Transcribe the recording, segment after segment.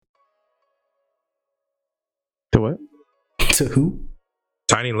To what? To who?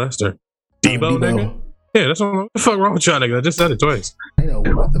 Tiny Lester. Debo, nigga? Yeah, that's what the fuck wrong with y'all, nigga? I just said it twice. I know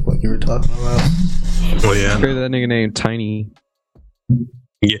what the fuck you were talking about. Well, yeah. That nigga named Tiny.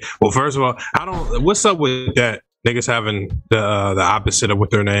 Yeah. Well, first of all, I don't. What's up with that? Niggas having the opposite of what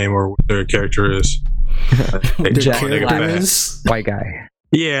their name or what their character is. Jack is white guy.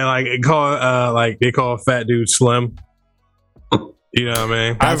 Yeah, like they call a fat dude Slim. You know what I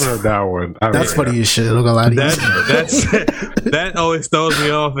mean? I haven't heard that one. That's funny as shit. I'm gonna lie to you. That always throws me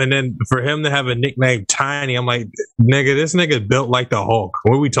off. And then for him to have a nickname Tiny, I'm like, nigga, this nigga built like the Hulk.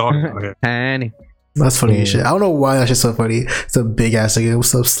 What are we talking about here? Tiny. That's funny as shit. I don't know why that shit's so funny. It's a big ass nigga.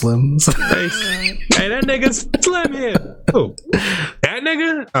 What's up, Slims? Hey, that nigga's Slim here. Who? That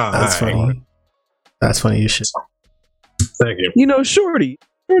nigga? Oh, that's funny. Right. That's funny as shit. Thank you. You know, Shorty.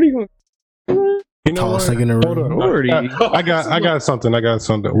 You know Tallest what? nigga in the room. Hold on. I got something.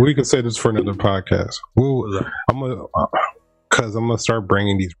 We can say this for another podcast. I'm gonna start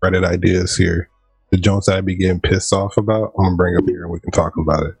bringing these Reddit ideas here. The Jones that I be getting pissed off about, I'm gonna bring up here and we can talk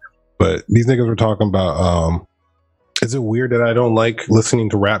about it. But these niggas were talking about, is it weird that I don't like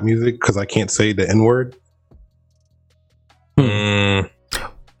listening to rap music because I can't say the N-word? Nah,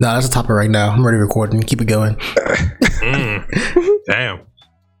 that's a topic right now. I'm already recording. Keep it going. Damn.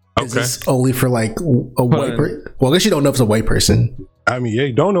 Okay. Is this only for like a white person? Well, I guess you don't know if it's a white person. I mean, yeah,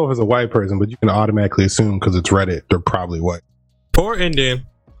 you don't know if it's a white person, but you can automatically assume because it's Reddit, they're probably white. Or Indian.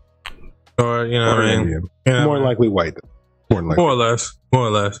 Or, you know what I mean? Indian. Yeah, More likely white. More or less.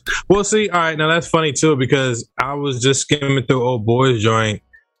 Well, see, all right, now that's funny too because I was just skimming through old boy's joint,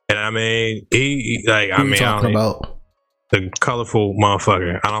 and I mean, he like, What are you talking about? The colorful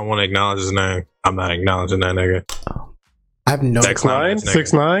motherfucker. I don't want to acknowledge his name. I'm not acknowledging that nigga. I have no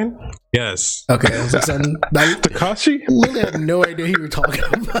 6ix9ine? Yes. Okay, Tekashi? Literally have no idea who you were talking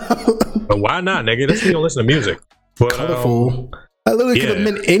about. But why not, nigga? That's you don't listen to music. But, colorful. I literally could have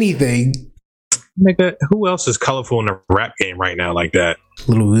meant anything. Nigga, who else is colorful in the rap game right now like that?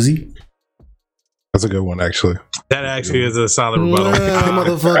 Lil Uzi. That's a good one, actually. That actually is a solid rebuttal. Nigga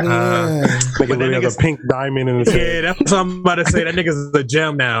has a pink diamond in his head. Yeah, that's what I'm about to say. That nigga's a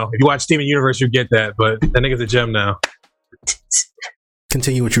gem now. If you watch Steven Universe, you get that. But that nigga's a gem now.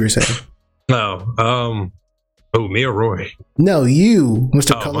 Continue what you were saying. No. Mia Roy. No, you,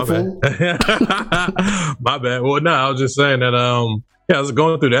 Mr. Colorful. My bad. Well, no, I was just saying that. I was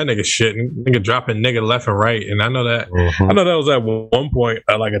going through that nigga shit, and nigga dropping nigga left and right, and I know that. I know that was at one point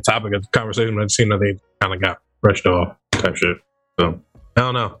like a topic of conversation, but it seemed like they kind of got brushed off type shit. So I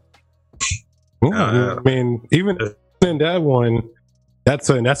don't know. I mean, even in that one, that's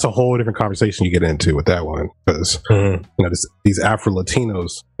a whole different conversation you get into with that one because you know these Afro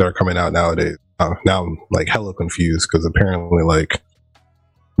Latinos that are coming out nowadays. Now I'm like hella confused because apparently like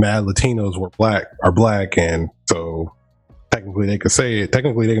mad Latinos are black, and so technically they could say it.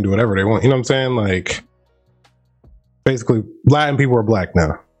 Technically they can do whatever they want. You know what I'm saying? Like basically, Latin people are black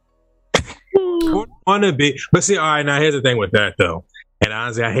now. Want to be, but see, all right. Now here's the thing with that though, and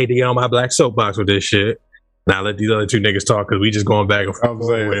honestly, I hate to get on my black soapbox with this shit. Now let these other two niggas talk because we just going back and forth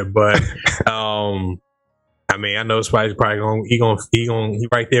with it. But I mean, I know Spice probably he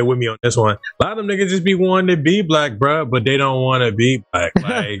right there with me on this one. A lot of them niggas just be wanting to be black, bro, but they don't want to be black.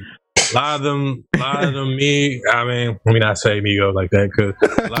 Like a lot of them. Me. I mean, let me not say Migo like that because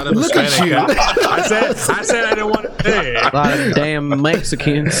a lot of them Hispanic. I said I didn't want to say it. A lot of damn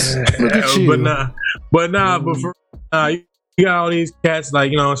Mexicans. Look at you. But for you got all these cats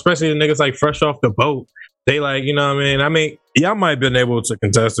like especially the niggas like fresh off the boat. They like, I mean, y'all might have been able to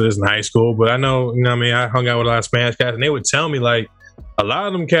contest this in high school, but I know, I hung out with a lot of Spanish cats and they would tell me like a lot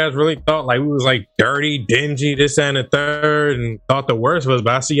of them cats really thought like we was like dirty, dingy, this and the third, and thought the worst was,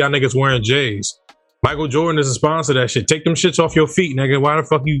 but I see y'all niggas wearing J's. Michael Jordan is a sponsor of that shit. Take them shits off your feet, nigga. Why the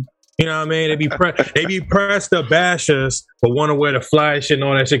fuck you know what I mean? They be pressed to bash us, but want to wear the fly shit and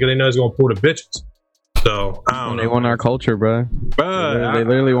all that shit because they know it's going to pull the bitches. So I don't know. They want our culture, bro. They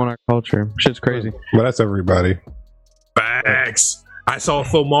literally want our culture. Shit's crazy. But that's everybody. Facts. I saw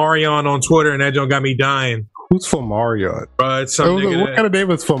Fomarion on Twitter, and that joke got me dying. Who's Fomarion? Bro, it's some nigga what kind of name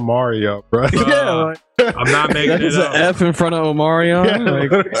is Fomarion, bro? I'm not making it up. An F in front of Omarion.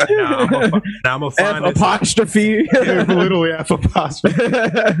 I'm gonna find F apostrophe. Literally F apostrophe.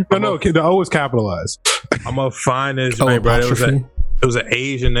 No, the O is capitalized. I'm gonna find this, man, bro. It was an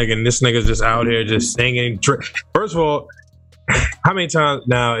Asian nigga, and this nigga's just out here just singing. First of all, how many times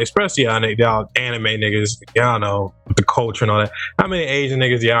now, especially y'all anime niggas, y'all know the culture and all that. How many Asian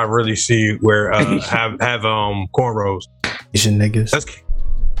niggas y'all really see where have cornrows? Asian niggas.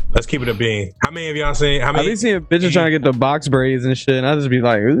 Let's keep it a bean. How many of y'all seen? I be seeing bitches trying to get the box braids and shit, and I just be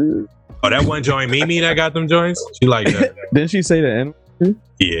like, ooh. Oh, that one joint, Mimi, that got them joints. She like that. Didn't she say the N?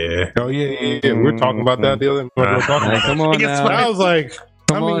 Yeah. Oh yeah. We were talking about that the other. Come on now. I was like,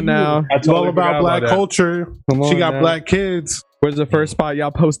 come on now. It's all about black culture. She got black kids. Where's the first spot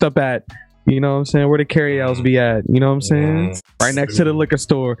y'all post up at? You know what I'm saying? Where the carry-outs be at? You know what I'm saying? Right next to the liquor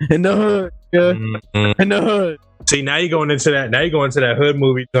store. In the hood. Yeah. In the hood. See, now you're going into that. Now you're going to that hood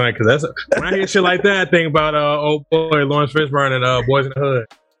movie joint because that's when I hear shit like that. I think about old boy Lawrence Fishburne and Boys in the Hood.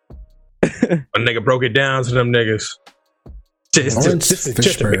 A nigga broke it down to them niggas. Just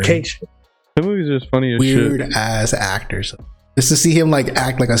justification. The movie's just funny as weird shit. Ass actors. Just to see him like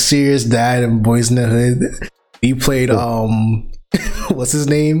act like a serious dad in Boys in the Hood. He played what's his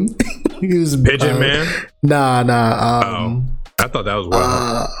name? He was Pigeon Man. Nah. I thought that was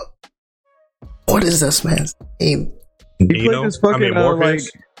wild. What is this man's name? He played this fucking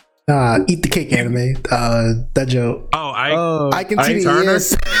Eat the Cake anime. That joke. I can see the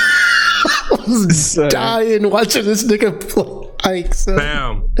yes. I was dying watching this nigga play Ike. So.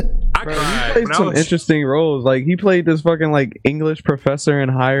 Damn. He played some interesting roles. Like he played this fucking like English professor in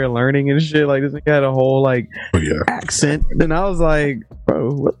Higher Learning and shit. Like this nigga had a whole like accent. And I was like, bro,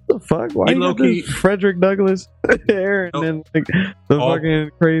 what the fuck? Why you this Frederick Douglass hair and then like the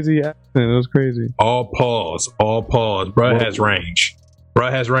fucking crazy accent? It was crazy. All pause. Bruh has range.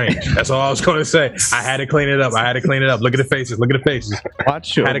 That's all I was going to say. I had to clean it up. Look at the faces.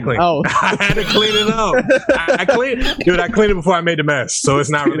 Watch it. I had to clean it up. I cleaned it before I made the mess, so it's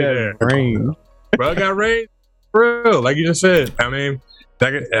not really there. Range. Bro got range, for real. Like you just said. I mean,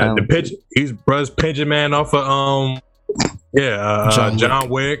 the pitch. He's bruh's Pigeon Man off of John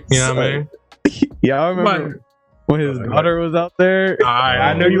Wick. You know what I mean? Yeah, I remember when his daughter was out there.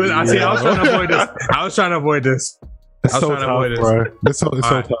 I knew you was. I was trying to avoid this. It's so tough, bro. It's so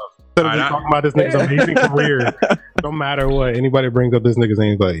tough. Instead of talking about this nigga's amazing career, no matter what, anybody brings up this nigga's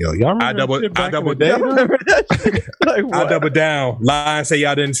name, like, yo, y'all remember I double down. Lie and say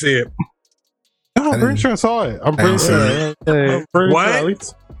y'all didn't see it. No, I'm pretty sure I saw it. I'm pretty sure.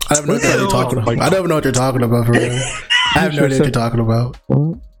 What? I have no idea what you're talking about. I don't know what you're talking about, for real. I have no idea what you're talking about.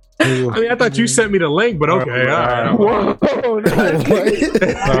 I mean, I thought you sent me the link, but okay. All right. Whoa.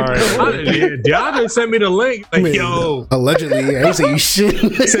 Y'all just sent me the link. Like, yo. Allegedly. I ain't say you shit.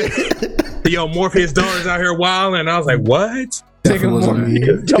 Yo, Morpheus' daughter's out here wilding. And I was like, what? Taking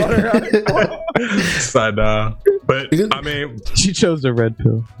Morpheus' daughter out. But, I mean. She chose the red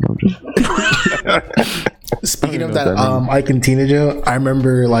pill. Speaking of that Ike and Tina joke, I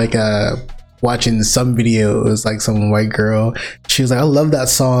remember like watching some video. It was like some white girl. She was like, I love that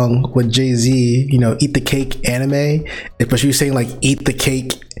song with Jay-Z, you know, Eat the Cake anime. But she was saying like Eat the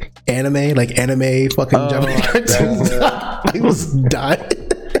Cake anime, like anime fucking Japanese cartoons. I was dying.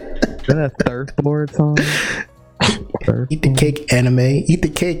 Is that a surfboard song? Eat the Cake anime. Eat the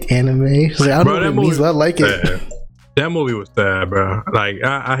Cake anime. She's like, I don't know what it means, but I like it. That movie was sad, bro. Like,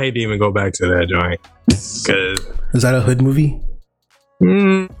 I hate to even go back to that joint. Is that a hood movie?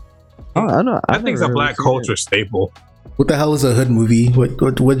 I know. I think it's a black culture staple. What the hell is a hood movie? What do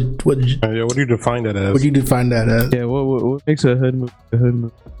you define that as? What do you define that as? Yeah, what makes a hood movie a hood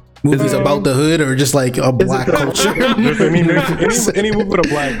movie? Movies about the hood or just like a black culture? any movie with a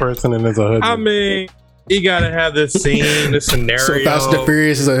black person and there's a hood movie. I mean, you gotta have the scene, the scenario. So Fast and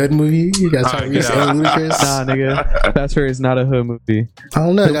Furious is a hood movie? You got Tyrese and Ludacris? Nah, nigga. Fast and Furious is not a hood movie. I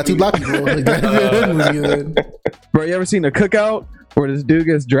don't know. I got two black people. Like, that is a hood movie then. Bro, you ever seen a Cookout? Where this dude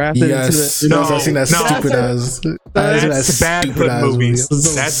gets drafted into the... No, I've seen that stupid ass. That's bad hood movies.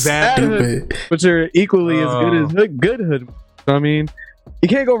 That's bad stupid. Which are equally as good as good hood movies. I mean, you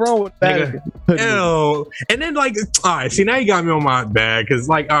can't go wrong with bad hood movies. And then, like, all right, see, now you got me on my bad. Because,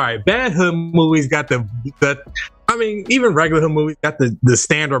 like, all right, bad hood movies got the I mean, even regular hood movies got the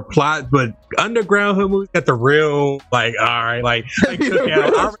standard plot, but underground hood movies got the real, like, all right, like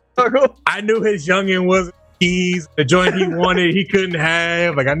Cookout. I knew his youngin' was keys, the joint he wanted, he couldn't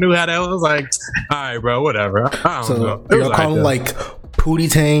have. Like, I knew how that was. Like, all right, bro, whatever. I don't know. You're calling like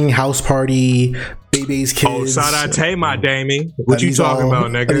Pootie Tang, House Party, Bebe's Kids. Oh, Sadate, my Damie. What you talking about,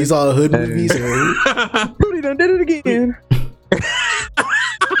 nigga? Are these all hood movies? Pootie done did it again.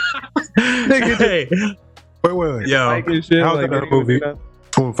 Hey, wait. Yo, how's that movie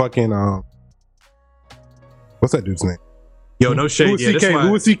from fucking what's that dude's name? Yo, no shade.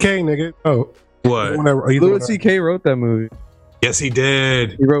 Louis C.K. nigga. Oh. What? Louis C.K. wrote that movie. Yes, he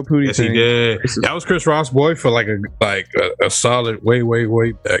did. He wrote Pootie Tang. He did. That was Chris Rock's boy for like a solid way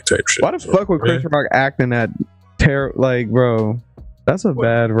back type shit. Why the fuck would Chris Rock act in that like, bro? That's a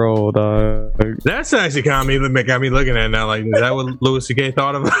bad role, dog. That's actually got me looking at it now. Like, is that what Louis C.K.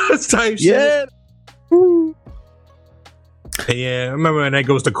 thought of us type shit? Yeah. Yeah, I remember when that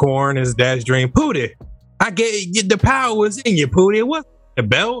goes to Korn, his dad's dream. Pootie, I get the power was in you, Pootie. What the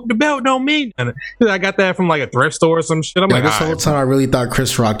belt? The belt don't mean nothing. I got that from like a thrift store or some shit. I'm like, this whole time I really thought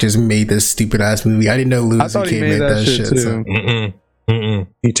Chris Rock just made this stupid ass movie. I didn't know Louis C.K. made that shit too. So.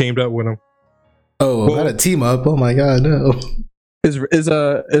 He teamed up with him. Oh, not a team up. Oh my god, no.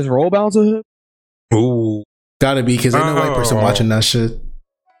 Is Roll Bounce a hood? Ooh, gotta be, because ain't no white person watching that shit.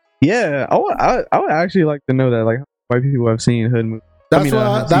 Yeah, I would actually like to know that, like, white people have seen hood movies.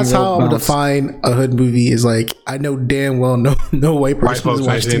 That's how I would define a hood movie. Is like, I know damn well no white person is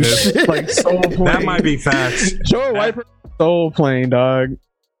watching this shit. Like Soul Plane. That might be facts. Show a white person Soul Plane, dog.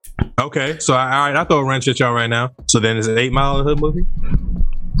 Okay, so all right, I'll throw a wrench at y'all right now. So then is it 8 Mile a hood movie?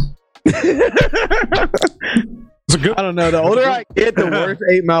 I don't know. The older I get, the worse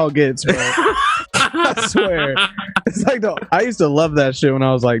 8 Mile gets, bro. I swear. It's like I used to love that shit when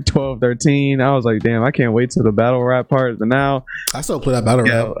I was like 12, 13. I was like, damn, I can't wait till the battle rap part. But now I still play that battle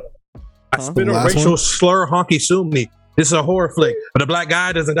rap. I spit a racial slur, honky sue me. This is a horror flick, but a black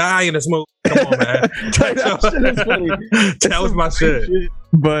guy doesn't die in this movie. Come on, man. That was my shit.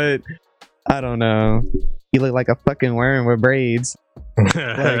 But I don't know. You look like a fucking worm with braids. Like,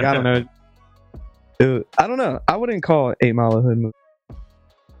 I don't know. Dude, I don't know. I wouldn't call 8 Mile a hood movie.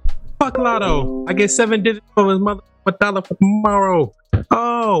 Fuck Lotto. I get 7 digits from his mother $1 for tomorrow.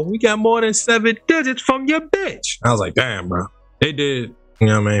 Oh, we got more than 7 digits from your bitch. I was like, damn, bro. They did, you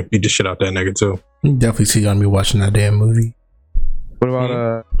know what I mean? Beat the shit out that nigga too. You definitely see on me watching that damn movie. What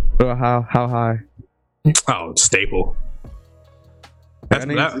about How High? Oh, staple. Have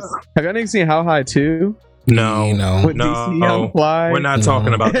y'all niggas seen How High 2? No. With DC Young Fly? We're not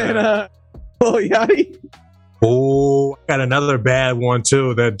talking about that. Oh, Yachty. Oh, I got another bad one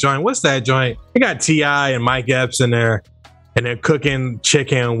too. That joint. What's that joint? They got T.I. and Mike Epps in there, and they're cooking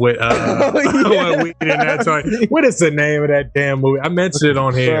chicken with weed in that joint. What is the name of that damn movie? I mentioned it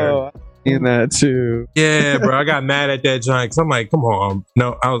on here. In that too. Yeah, bro. I got mad at that joint because I'm like, come on.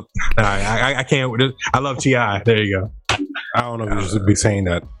 No, I can't. I love T.I. There you go. I don't know if you should be saying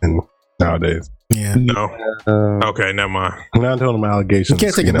that nowadays. Yeah. No. Okay, never mind. Not until them allegations. You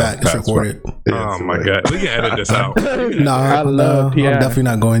can't take it back. It's recorded. Oh my god. We can edit this out. No, I'm definitely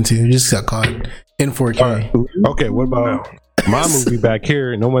not going to. You just got caught in 4K. Okay, what about my movie back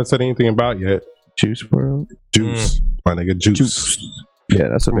here? No one said anything about yet. Juice WRLD. Juice. My nigga, Juice. Yeah,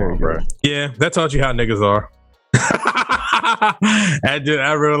 that's a very good. Yeah, that taught you how niggas are.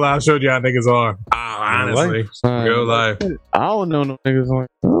 I realized showed you how niggas are. Honestly, real life. I don't know no niggas like.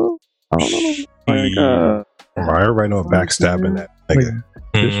 I don't know. Like, everybody know backstabbing that nigga.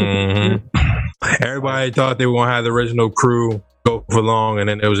 Everybody thought they were gonna have the original crew go for long, and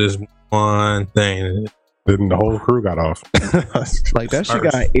then there was just one thing. Then the whole crew got off. Like that shit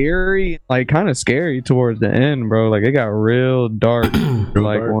got eerie, like kind of scary towards the end, bro. Like it got real dark.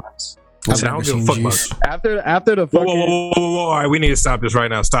 Once. I don't give a fuck about after the fucking. Whoa. All right, we need to stop this right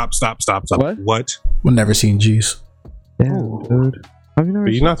now. Stop. What? We've never seen Juice. Damn, dude.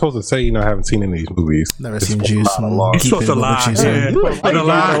 You're not supposed to say you haven't seen any of these movies. Never seen Juice. You're supposed to lie. Never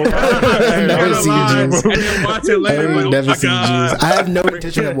seen Juice. Never seen Juice. I have no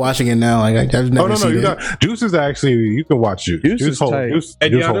intention of watching it now. Like I've never seen it. Juice is actually, you can watch Juice. Juice is Hey,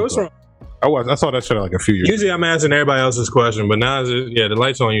 what's wrong? I saw that shit like a few years. Usually I'm asking everybody else's question, but now the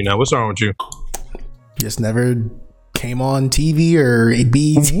light's on you now. What's wrong with you? Just never came on TV or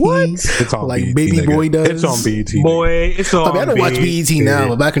BET. What? It's on like BET, Baby nigga. Boy does. It's on BET. Boy, it's on. I don't watch BET now,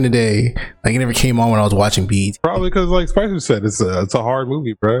 but back in the day, like it never came on when I was watching BET. Probably because, like Spicer said, it's a hard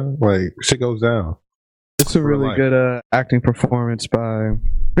movie, bro. Like shit goes down. It's a really good acting performance by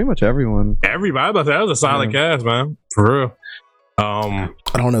pretty much everyone. Everybody, but that was a solid cast, man. For real.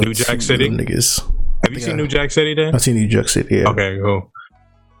 I don't know. New Jack City niggas. Have you seen New Jack City? Then I've seen New Jack City. Yeah. Okay, cool.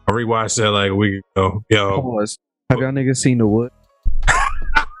 I rewatched that like a week ago. Yo, have y'all niggas seen The Wood?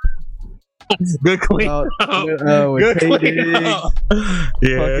 Good clean. With K-Dig,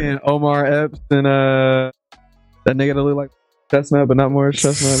 fucking Omar Epps and that nigga that look like Chestnut, but not more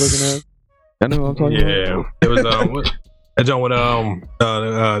Chestnut looking at. I know what I'm talking about. Yeah, it was that joint with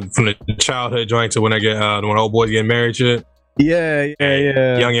from the childhood joint to when I get when old boys getting married shit. Yeah.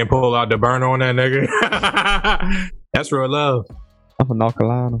 Young and pull out the burner on that nigga. That's real love. I'm from North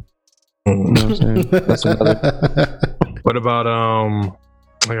Carolina. You know what I'm saying? That's another. What about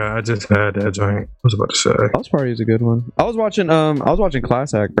I just had that joint. I was about to say House Party is a good one. I was watching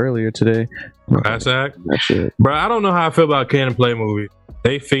Class Act earlier today. Class Act? That's it. Bro, I don't know how I feel about Kid and Play movies.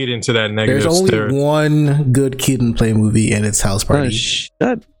 They feed into that negative. There's only one good Kid and Play movie, and it's House Party.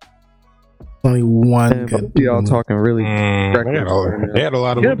 Only one good. Y'all talking really. They had a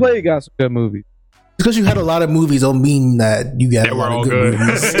lot of. Kid and Play got some good movies. Because you had a lot of movies don't mean that you got a lot of good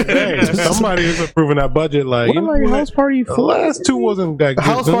movies. Hey, somebody is approving that budget. Like, House Party 4? The last two wasn't that good.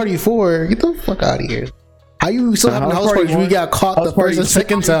 House Party 4? Get the fuck out of here. How you still having House Party? We got caught the first and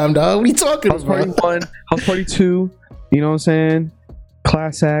second time, dog. What are you talking about? House Party 1, House Party 2. You know what I'm saying?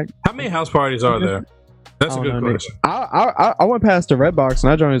 Class act. How many house parties are there? That's a good question. I went past the Red Box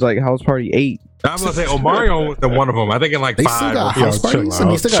and I joined like House Party 8. I'm gonna say Omarion was the one of them. I think in like they 5. Still got house parties.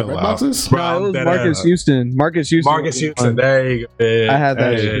 They still got Red Boxes. No, it was Marcus Houston. Marcus Houston. There you go. I had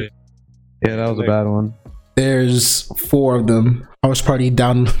that shit. Yeah, that was a bad one. There's 4 of them. House Party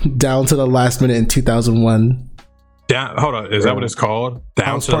down to the last minute in 2001. Hold on, is that what it's called?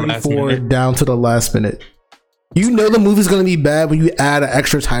 House Party 4 down to the last minute. You know the movie's gonna be bad when you add an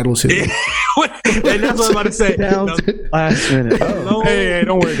extra title to it. And that's what I'm about to say. Down to last minute. Hey,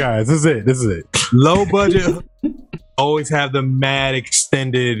 don't worry, guys. This is it. Low budget always have the mad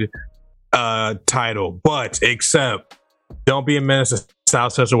extended title, but except don't be a menace to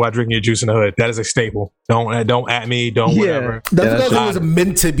South Central while drinking your juice in the hood. That is a staple. Don't at me. Don't whatever. That's because it was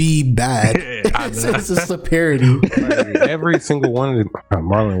meant to be bad. It's just a parody. Every single one of the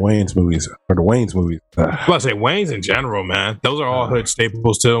Marlon Wayans movies or the Wayans movies. I was about to say Wayans in general, man. Those are all hood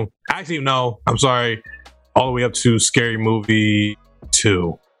staples too. Actually, no. I'm sorry. All the way up to Scary Movie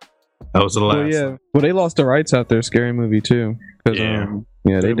 2. That was the last. Well, they lost the rights after Scary Movie 2.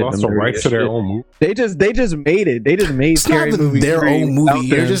 Yeah, they lost the rights to their own movie. They just made it. They just made Scary Movie their own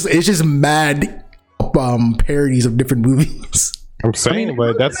movie. It's just mad parodies of different movies. I'm saying,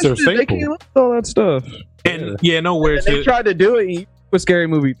 but that's their staple. They came up with all that stuff. And nowhere. They tried to do it. What Scary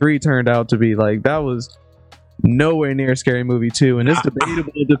Movie 3 turned out to be like, that was nowhere near Scary Movie 2, and it's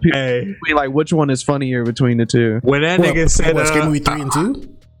debatable between like which one is funnier between the two. When that nigga said Scary Movie 3 and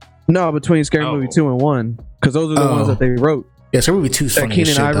 2? No, between Scary Movie 2 and 1, because those are the ones that they wrote. Yeah, Scary Movie 2 is funny.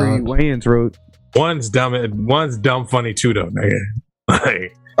 Keenan Ivory Wayans wrote. One's dumb funny too though, nigga.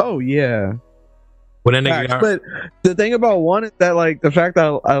 Like, oh yeah. When that nigga but the thing about one is that like the fact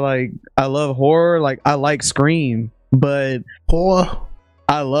that I love horror, like I like Scream, but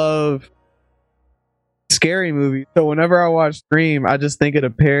I love Scary Movie. So whenever I watch Scream, I just think of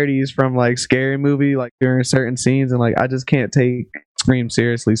the parodies from like Scary Movie, like during certain scenes, and like I just can't take Scream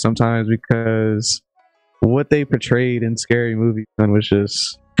seriously sometimes because what they portrayed in Scary Movie was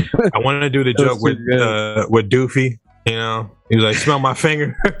just. I wanted to do the joke with Doofy. You know, he was like, "Smell my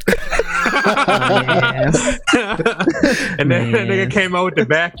finger," and then that nigga came out with the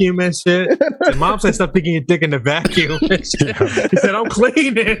vacuum and shit. And Mom said, "Stop picking your dick in the vacuum." And shit. He said, "I'm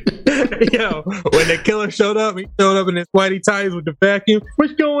cleaning." Yo, when the killer showed up, he showed up in his whitey tights with the vacuum.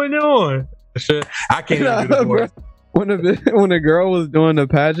 What's going on? Shit, I can't even do the voice. When a girl was doing the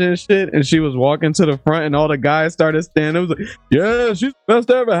pageant shit and she was walking to the front and all the guys started standing, it was like, yeah, she's the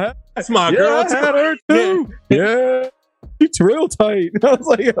best I ever had. That's my girl. I had her too. Yeah. She's real tight. I was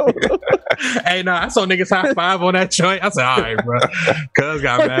like, oh. Hey, I saw niggas high five on that joint. I said, all right, bro. Cuz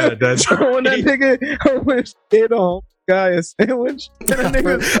got mad at that joint. When that nigga went shit on guy a sandwich,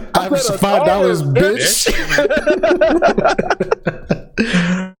 I was $5, bitch.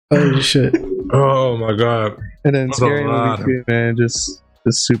 Oh shit. Oh my god. And then Scary Movie 2, man, just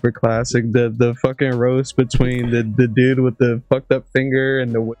super classic. The fucking roast between the dude with the fucked up finger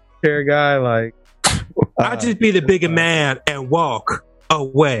and the wheelchair guy, like I'll just be the bigger man and walk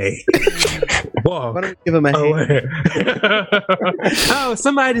away. Walk. Why don't we give him a hand? Oh,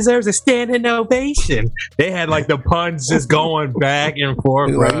 somebody deserves a standing ovation. They had like the puns just going back and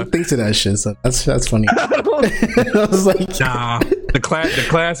forth. Like, who thinks of that shit? So that's funny. I was like, nah, the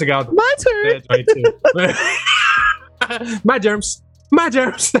classic out. My turn. My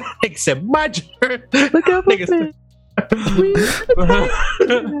germs. Except my germs. Look up,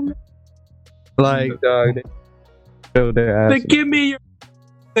 like dog. They show their ass. They give me your.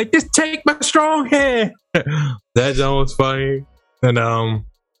 They just take my strong hand. That joke was funny. And I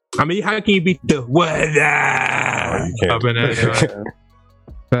mean, how can you beat the weather? You can't. Up in that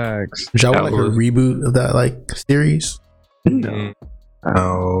Facts. Would y'all want like a reboot of that like series? No.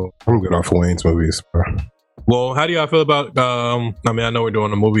 I'm good off of Wayne's movies, bro. Well, how do y'all feel about I mean, I know we're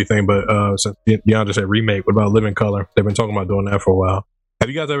doing a movie thing, but since y'all just said remake, what about Living Color? They've been talking about doing that for a while. Have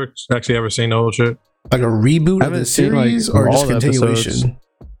you guys ever seen the whole shit? Like a reboot of the series or just continuation?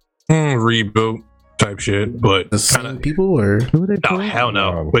 Reboot type shit, but the same people or who are they no, hell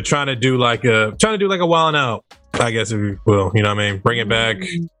no. But trying to do like a Wild 'N Out, I guess, if you will. You know what I mean? Bring it back,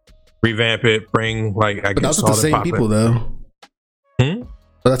 revamp it, bring like I but guess that's with the same people though.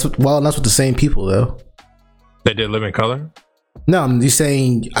 But that's with Wild 'N Out's with the same people though. They did Living Color. No, I'm just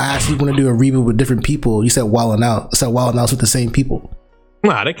saying. I actually want to do a reboot with different people. You said Wild 'N Out. I said Wild 'N Out's with the same people.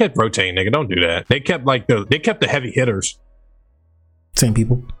 Nah, they kept rotating, nigga. Don't do that. They kept the heavy hitters. Same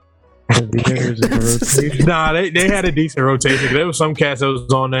people. Nah, they had a decent rotation. There was some cats that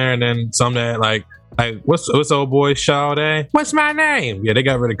was on there, and then some that like what's old boy Sade? What's my name? Yeah, they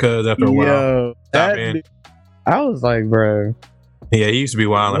got rid of Cuz after a while. I was like, bro. Yeah, he used to be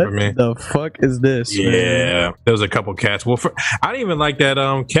wilding for me. The fuck is this? Yeah, man? There was a couple cats. Well, I didn't even like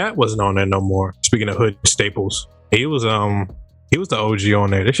that. Cat wasn't on there no more. Speaking of Hood Staples, he was the OG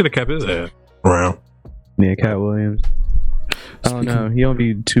on there. They should have kept his ass around. Yeah, Cat Williams. I don't know. He don't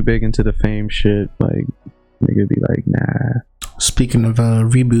be too big into the fame shit. Like, nigga be like, nah. Speaking of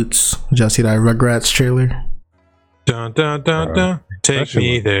reboots, did y'all see that Rugrats trailer? Dun dun dun dun. Take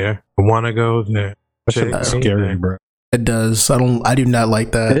me there. I wanna go there. That shit looks scary, bro. It does. I do not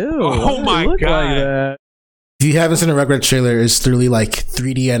like that. Ew, oh my god. Like that? If you haven't seen a Rugrats trailer, it's literally like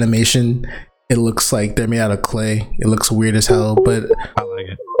 3D animation. It looks like they're made out of clay. It looks weird as hell, but I like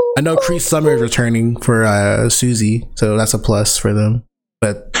it. I know Cree Summer is returning for Susie, so that's a plus for them.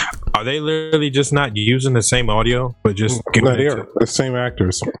 But are they literally just not using the same audio, but just no, they are the same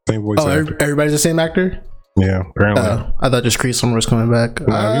actors, same voice actor. Everybody's the same actor? Yeah, apparently. I thought just Cree Summer was coming back. If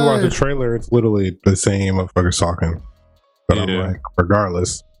you watch the trailer, it's literally the same motherfuckers talking. But I'm like,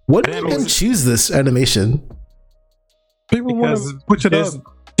 regardless. What made them choose this animation? People want to switch it up.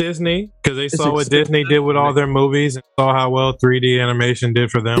 Disney, because they saw what Disney did with all their movies and saw how well 3D animation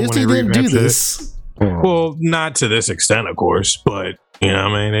did for them Disney when they didn't do revamped this. Well, not to this extent, of course, but you know,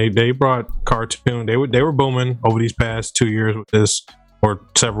 I mean, they brought cartoon. They were booming over these past 2 years with this, or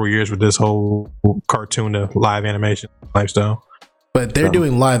several years with this whole cartoon to live animation lifestyle. But they're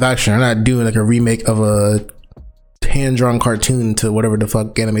doing live action. They're not doing like a remake of a hand-drawn cartoon to whatever the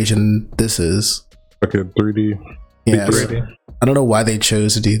fuck animation this is. Like a 3D. Yeah, I don't know why they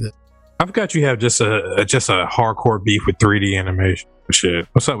chose to do that. I forgot you have just a hardcore beef with 3D animation. Shit,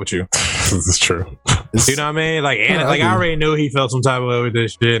 what's up with you? This is true. You know what I mean? Like, I already knew he felt some type of way with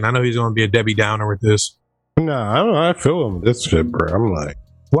this shit, and I know he's going to be a Debbie Downer with this. Nah, I don't know. I feel him with this shit, bro. I'm like,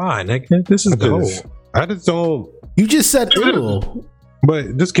 why, nigga? This is dope. I just don't. You just said ew.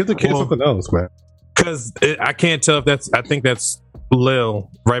 But just give the kid something else, man. Because I can't tell if that's. I think that's Lil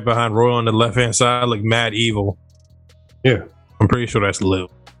right behind Roy on the left hand side, like mad evil. Yeah, I'm pretty sure that's Lil.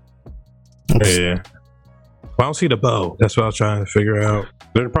 Yeah. I don't see the bow. That's what I was trying to figure out.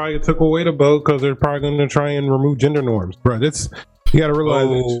 They probably took away the bow because they're probably going to try and remove gender norms, bro. That's, you got to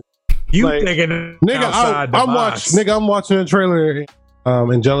realize. You like, thinking nigga? I'm watching a trailer.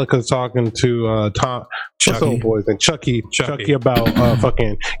 Angelica's talking to Tom, Chucky boys, and Chucky about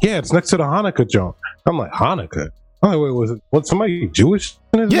fucking it's next to the Hanukkah joint. I'm like, Hanukkah. I'm like, wait, was it what somebody Jewish?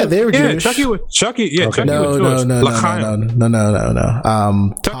 Yeah, they were Jewish. Chucky was Jewish. No.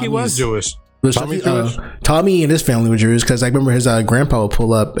 Chucky was Jewish. Tommy and his family were Jewish because I remember his grandpa would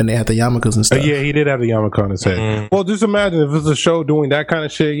pull up and they had the yarmulkes and stuff. Yeah, he did have the yarmulke on his head. Mm. Well, just imagine if it's a show doing that kind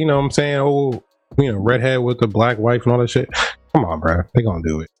of shit. You know what I'm saying? Oh, you know, redhead with the black wife and all that shit. Come on, bro. They gonna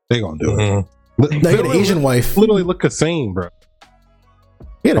do it. They gonna do it. They had an Asian wife. Literally look the same, bro.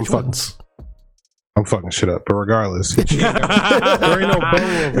 Yeah, I'm fucking shit up, but regardless, there ain't no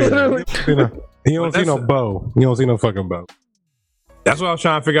bow over here. You don't see no bow. You don't see no fucking bow. That's what I was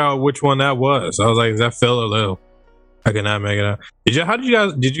trying to figure out which one that was. I was like, is that Phil or Lil? I could not make it out. Did you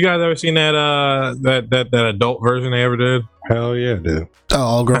guys ever seen that adult version they ever did? Hell yeah, dude. Oh,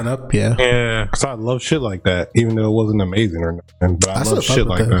 all grown up, yeah. Yeah. Cause I love shit like that, even though it wasn't amazing or nothing. But I love shit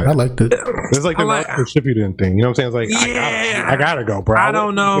like that. I liked it. It's like the Oscar Shippuden thing. You know what I'm saying? It's like I gotta go, bro. I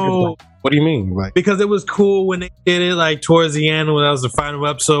don't know. What do you mean? Like, because it was cool when they did it, like towards the end when that was the final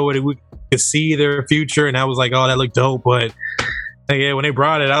episode where we could see their future, and I was like, oh, that looked dope. But yeah, when they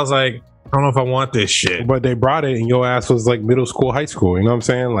brought it, I was like, I don't know if I want this shit. But they brought it and your ass was like middle school, high school. You know what I'm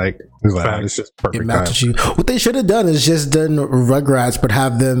saying? Like, it's like, oh, this is perfect time. What they should have done is just done Rugrats, but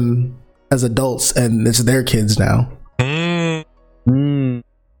have them as adults and it's their kids now.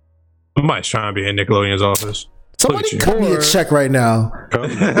 Somebody's trying to be in Nickelodeon's office. Somebody cut me a check right now.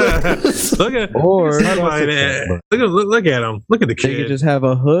 Look at look at him. Look at the kid. They could just have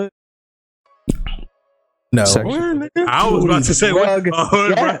a hood. No, I was about to say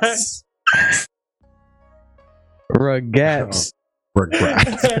Rugrats. Rugrats.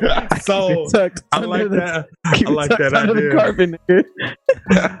 So I like that. I like that under idea. The carpet, nigga.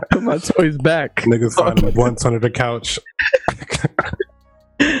 Put my toys back. Niggas finding blunts under the couch.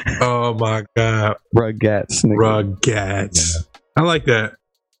 Oh my god, Rugrats, nigga. Rugrats. Yeah. I like that.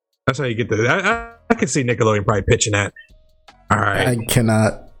 That's how you get the. I can see Nickelodeon probably pitching that. All right, I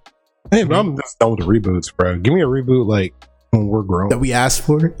cannot. Hey, I'm just done with the reboots, bro. Give me a reboot like when we're grown. That we asked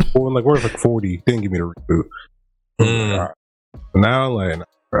for? Or when like we're like 40. Then give me the reboot. Now, like,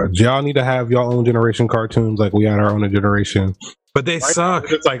 y'all need to have y'all own generation cartoons like we had our own generation. But they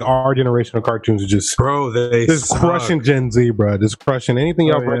suck. It's like our generation of cartoons are just, bro, they just suck. Crushing Gen Z, bro. Just crushing anything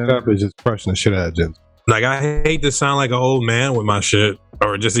y'all bring up is just crushing the shit out of Gen Z. Like, I hate to sound like an old man with my shit,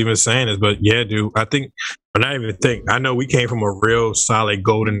 or just even saying this, but yeah, dude, I know we came from a real solid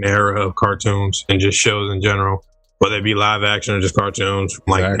golden era of cartoons and just shows in general, whether it be live action or just cartoons,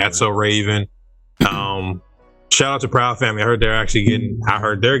 like That's So Raven. Shout out to Proud Family. I heard they're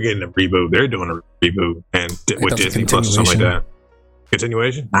getting a reboot. They're doing a reboot and with Disney Plus or something like that.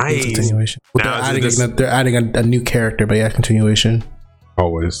 Continuation? Nice. Continuation. Well, they're adding a new character, but yeah, continuation.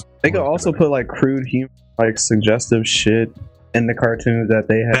 Always. They could also put like crude humor, like suggestive shit in the cartoons that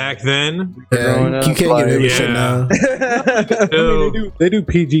they had back then. Yeah, you can't get away with shit now. I mean, they do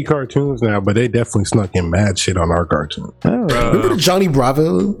PG cartoons now, but they definitely snuck in mad shit on our cartoon. Remember the Johnny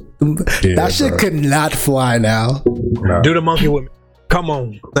Bravo? That shit could not fly now. No. Do the monkey with me. Come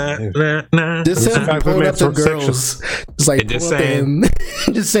on. Just pulling up the girls. Just like just saying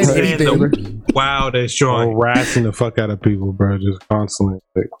anything. The wildest joint. Harassing the fuck out of people, bro. Just constantly.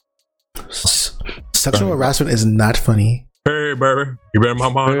 Sexual harassment is not funny. Hey, baby. You better my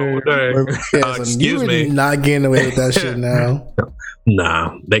mind all day. Excuse me. Not getting away with that shit now.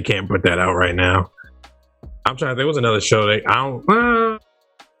 Nah, they can't put that out right now. I'm trying to think. There was another show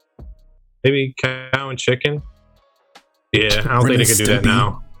maybe Cow and Chicken. Yeah, I don't think they could do that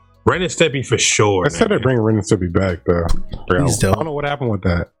now. Ren and Stimpy for sure. I said they're bringing Ren and Stimpy back though. I don't know what happened with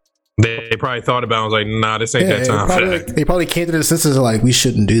that. They probably thought about it. I was like, nah, this ain't that time. They probably came to their senses and like, we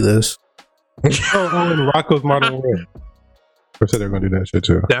shouldn't do this. And Rocco's Modern World. I said they're gonna do that shit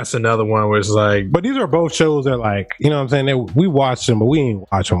too. That's another one where it's like, but these are both shows that, like, you know what I'm saying, we watched them, but we ain't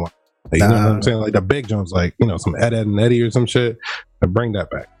watch them. Like, you know what I'm saying, like the big Jones, like, you know, some Ed and Eddie or some shit, and bring that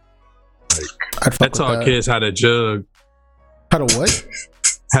back. Like, I taught kids how to jug. How to what?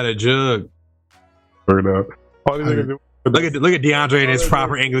 How to jug. Look at DeAndre in his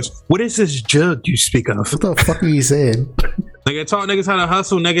proper English. What is this jug you speak of? What the fuck are you saying? Nigga, taught niggas how to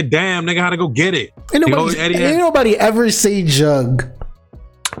hustle. Nigga, damn, nigga, how to go get it. Ain't nobody ever say jug.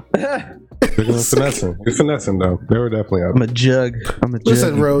 They're finessing. You're finessing though. They were definitely out. I'm a jug.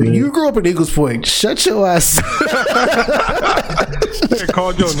 Listen, bro, you grew up in Eagles Point. Shut your ass. They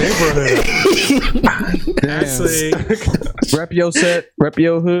called your neighborhood. Actually, rep your set, rep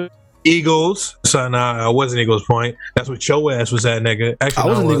your hood. Eagles. So I wasn't Eagles Point. That's what your ass was at, nigga. Actually, I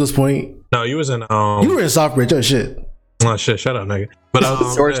was in Eagles Point. No, you was in you were in Southbridge. Oh shit. Oh shit, shut up, nigga. But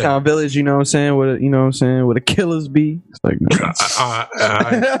Georgetown Village, you know what I'm saying? Where the killers be? It's like, it's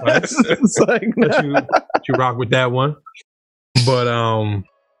like you rock with that one. But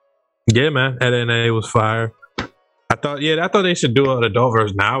yeah, man, NNA was fire. I thought they should do an adult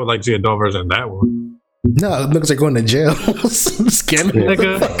version. Now I would like to see an adult version of that one. No, it looks like going to jail. Scamming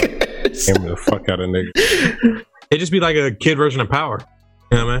the fuck out of niggas. It'd just be like a kid version of Power.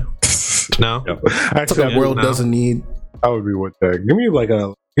 You know what I mean? No, that's what that world doesn't need. I would be with that. Give me like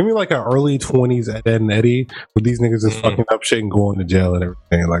a early 20s Ed and Eddie with these niggas just fucking up shit and going to jail and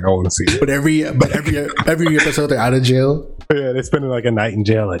everything. Like, I want to see it. But every episode they're out of jail. Yeah, they're spending like a night in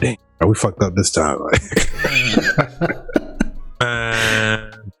jail. Like, dang, we fucked up this time. Like,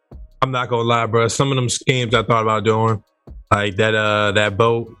 I'm not gonna lie, bro. Some of them schemes I thought about doing, like that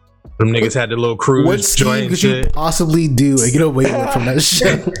boat. Them niggas had the little cruise. What scheme could you possibly do and get away with from that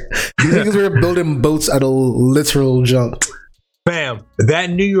shit? These niggas were building boats out of literal junk. Fam, that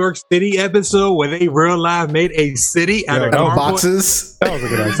New York City episode where they real life made a city out of boxes. That was a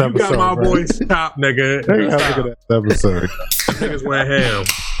good ass episode. You got my boy stop, nigga. That was a good ass episode. Niggas went ham.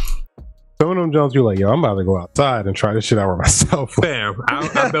 Some of them Jones, you're like, yo, I'm about to go outside and try this shit out with myself. Fam,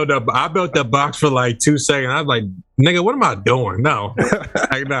 I built the box for like 2 seconds. I was like, nigga, what am I doing? No,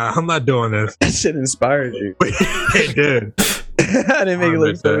 like, nah, I'm not doing this. That shit inspired you. It did. I didn't make it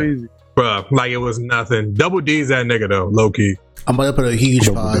look so easy, bro. Like it was nothing. Double D's that nigga though, low key. I'm gonna put a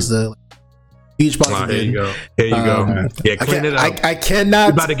huge pause though. Huge pause. Here you go. Here you go. Yeah, clean it up. I cannot.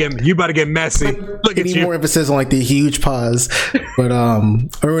 You about to get messy. Look at you. More emphasis on like the huge pause. But I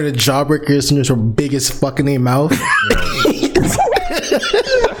remember the Jawbreakers and her biggest fucking name mouth.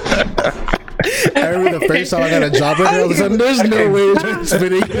 I remember the first time I got a Jawbreaker, all of a sudden there's no way I'm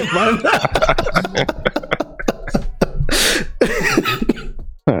spinning my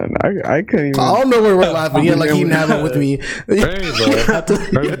I couldn't even. I don't know where we're laughing. Yeah, like he didn't have it with me. You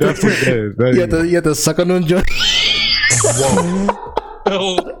have to suck on them joints. Whoa.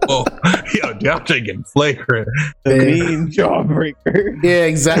 Yo, I'm getting flagrant. The mean Jawbreaker. Yeah,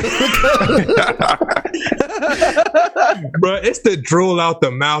 exactly. Bro, it's the drool out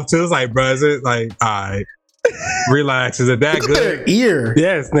the mouth too. It's like, bro, is it like, all right. Relax. Is it that Look good? at their ear.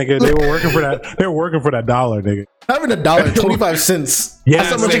 Yes, nigga. They were working for that. They were working for that dollar, nigga. Having $1, 25 cents. Yes,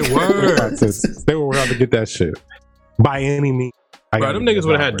 That's how much they it were. They were out to get that shit by any means. Bro, them niggas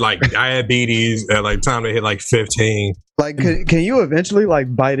would have had like diabetes at like time they hit like 15. Like, can you eventually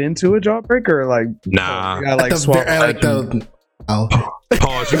like bite into a jawbreaker or like? Nah. You gotta, like swallow.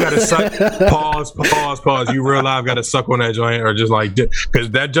 Pause. You gotta suck. Pause. You real life gotta suck on that joint or just like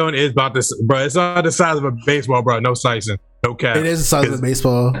because that joint is about this, bro. It's not the size of a baseball, bro. No slicing, no cap. It is the size of a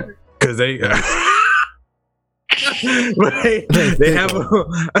baseball. Because they. They have a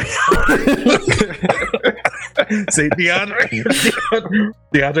see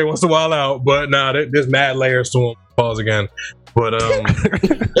DeAndre wants to wild out, but nah, there's mad layers to him. Pause again, but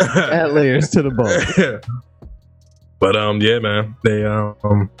add layers to the ball. But yeah, man, they yeah,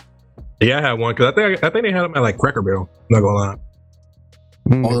 I had one because I think they had them at like Cracker Barrel. Not gonna lie.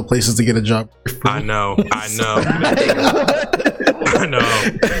 All the places to get a job. I know. They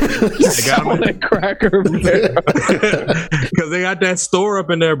got them at Cracker Barrel because they got that store up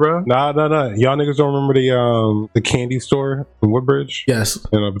in there, bro. Nah. Y'all niggas don't remember the candy store in Woodbridge? Yes.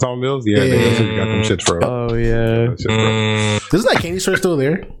 In Potomac Mills? Yeah, they got them shits for. Oh yeah. Isn't that candy store still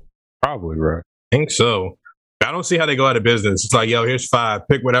there? Probably, right. I think so. I don't see how they go out of business. It's like, yo, here's 5.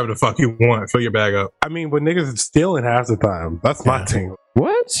 Pick whatever the fuck you want. Fill your bag up. I mean, but niggas is stealing half the time. That's my thing.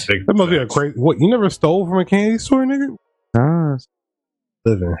 What? That must be a crazy. What? You never stole from a candy store, nigga? Nah.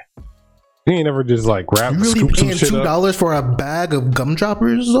 Living. You ain't never just like grab. You really paying $2 for a bag of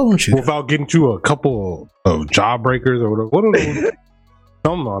gumdroppers, don't you? Without getting you a couple of jawbreakers or whatever. What are those?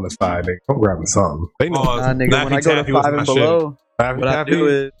 Something on the side, nigga. I'm grabbing something. They know. Nigga, when I go to 5 and below, what I do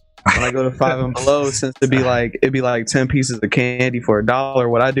is when I go to 5 and below, since it'd be like 10 pieces of candy for $1.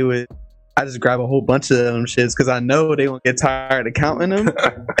 What I do is I just grab a whole bunch of them shits because I know they won't get tired of counting them,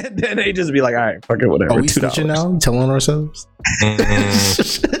 and then they just be like, all right, fuck it, whatever. Are we switching now? Telling ourselves? Life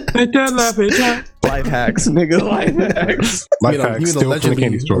hacks, nigga. Life hacks. Life hacks. Still from the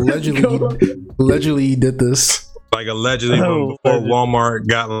candy store. Allegedly, he did this. Like allegedly, before Walmart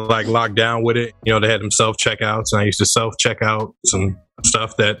got like locked down with it, you know, they had them self checkouts, and I used to self check out some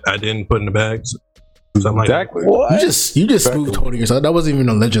stuff that I didn't put in the bags. Something exactly. Like that. What? You just smooth holding yourself. That wasn't even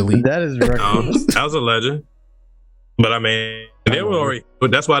allegedly. That is reckless. That was a legend. But I mean, they were already.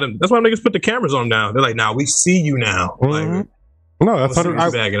 But that's why niggas put the cameras on now. They're like, "Nah, we see you now." Mm-hmm. Like, no, that's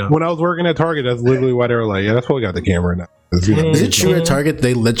when I was working at Target. That's literally why they were like, "Yeah, that's why we got the camera now." You know, is it true at Target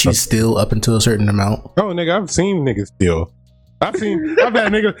they let you steal up until a certain amount? Oh, nigga, I've seen niggas steal. I've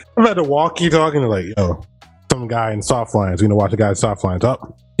had to walkie talking to like, yo, some guy in soft lines. You know, watch the guy in soft lines.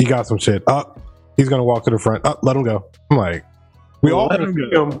 Up, he got some shit. Up, he's gonna walk to the front. Up, let him go. I'm like, we all watch.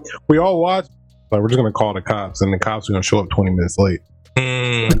 Like, we're just gonna call the cops, and the cops are gonna show up 20 minutes late.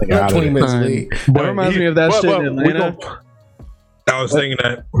 20 minutes late. That reminds me of that shit in Atlanta. I was thinking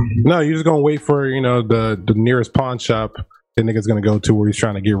that. No, you're just gonna wait for, you know, the nearest pawn shop the nigga's gonna go to where he's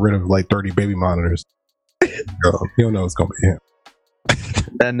trying to get rid of like 30 baby monitors. Girl, you don't know it's gonna be him.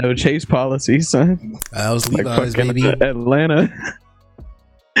 That no chase policy, son. That was Levi's, baby. Atlanta.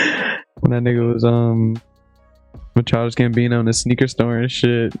 When that nigga was with Childish Gambino in the sneaker store and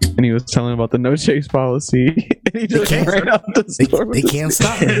shit, and he was telling about the no chase policy, and he just ran out the store. They can't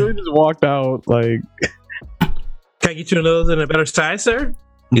stop him. He just walked out like. Can I get you another in a better size, sir?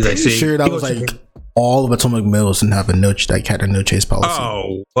 He's like, sure that was like all of Potomac Mills didn't have a no chase policy.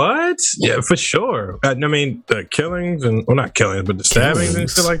 Oh, what? Yeah, for sure. I mean, the killings and not killings, but the stabbings and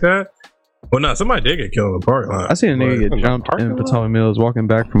shit like that. Well, no, somebody did get killed in the parking lot. I seen a nigga get jumped in Potomac Mills walking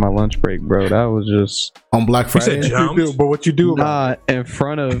back from my lunch break, bro. That was just on Black Friday. You said jumped? But what you do? In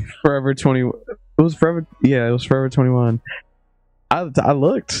front of Forever 21. It was Forever. Yeah, it was Forever 21. I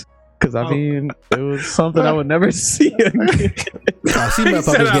looked. Because, I mean, it was something I would never see again. I see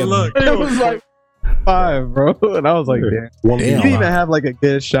motherfuckers getting... It was like 5, bro. And I was like, damn. You didn't even have, like, a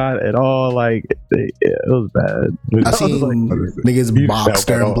good shot at all. Like, it was bad. I seen niggas box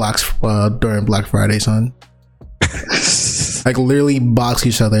during Black Friday, son. Like, literally box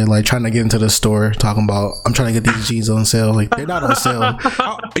each other, like, trying to get into the store, talking about, I'm trying to get these jeans on sale. Like, they're not on sale.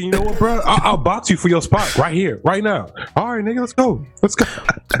 You know what, bro? I'll box you for your spot right here, right now. All right, nigga, let's go.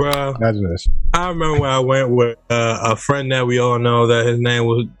 Bro, imagine this. I remember when I went with a friend that we all know that his name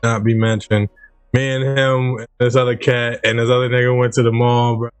will not be mentioned. Me and him, and this other cat, and this other nigga went to the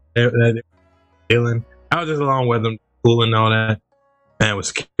mall, bro. I was just along with them, cool and all that. Man, with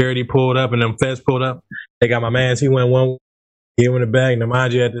security pulled up and them feds pulled up, they got my mans. He went one. He went in the bag. Now,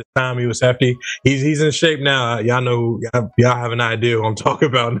 mind you, at this time he was hefty. He's in shape now. Y'all know. Y'all have an idea who I'm talking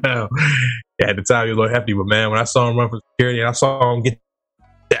about now. Yeah, at the time he was a little hefty, but man, when I saw him run for security and I saw him get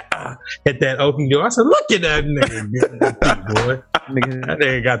that hit that open door. I said, look at that nigga, boy. That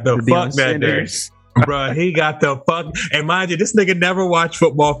nigga got the fuck that day. Bruh, he got the fuck. And mind you, this nigga never watched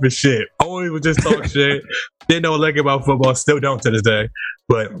football for shit. Always would just talk shit. Didn't know a lick about football. Still don't to this day.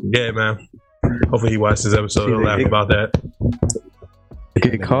 But yeah, man. Hopefully he watched this episode. He'll laugh about that.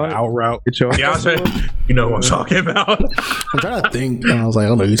 Get caught out route. Yeah, you know what I'm talking about. I'm trying to think. And I was like, I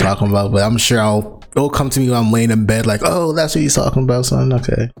don't know what you're talking about, but I'm sure it'll come to me when I'm laying in bed. Like, oh, that's what you're talking about, son.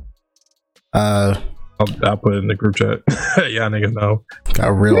 Okay. I'll put it in the group chat. Yeah, niggas know. Got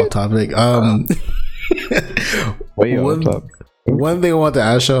real off topic. One thing I wanted to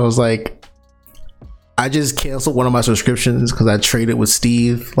ask you, I was like, I just canceled one of my subscriptions because I traded with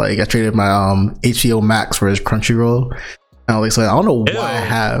Steve. Like, I traded my HBO Max for his Crunchyroll. And I was like, I don't know why I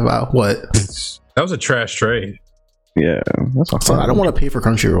have what. That was a trash trade. Yeah, that's so I don't want to pay for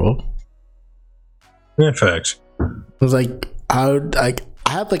Crunchyroll. In fact, it was like I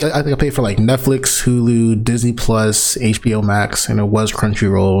think I paid for like Netflix, Hulu, Disney Plus, HBO Max, and it was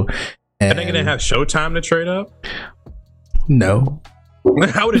Crunchyroll. And I think it didn't have Showtime to trade up. No.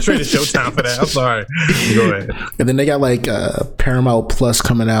 I would have traded Showtime for that. I'm sorry. Go ahead. And then they got like Paramount Plus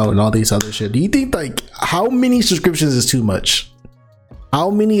coming out and all these other shit. Do you think like how many subscriptions is too much?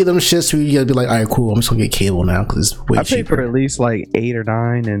 How many of them shits would you gotta be like, all right, cool, I'm just gonna get cable now because it's way cheaper. I pay for at least like 8 or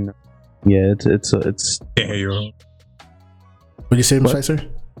 9, and yeah, it's. Yeah, you're wrong. What do you say, Spicer?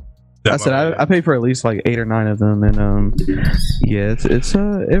 I said I pay for at least like 8 or 9 of them, and yeah,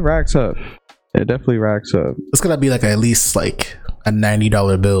 it racks up. It definitely racks up. It's gonna be like at least like a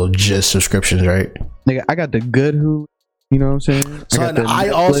 $90 bill just subscriptions, right? Nigga, I got the good Hulu. You know what I'm saying? So I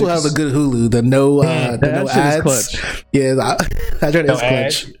also have the good Hulu. The no ads. Clutch. Yeah, I tried to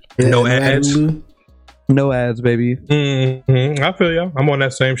clutch. Yeah, no ads. No ads, baby. Mm-hmm. I feel you. I'm on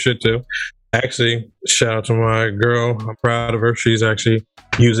that same shit too. Actually, shout out to my girl. I'm proud of her. She's actually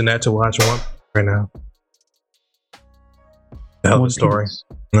using that to watch one right now. Hell of a story.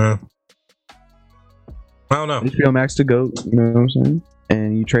 No. I don't know. HBO Max to go, you know what I'm saying?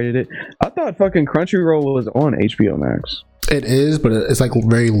 And you traded it. I thought fucking Crunchyroll was on HBO Max. It is, but it's like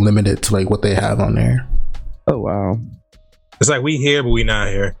very limited to like what they have on there. Oh wow. It's like we here, but we not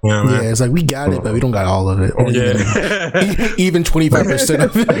here. You know what I mean? It's like we got it, but we don't got all of it. Or even 25%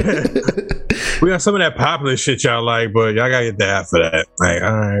 of it. We got some of that popular shit y'all like, but y'all gotta get that for that. Like,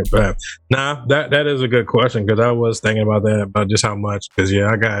 all right, but nah, that is a good question because I was thinking about that, about just how much. Because to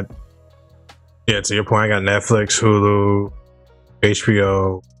your point, I got Netflix, Hulu,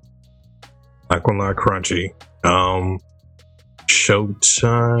 HBO, like Crunchy,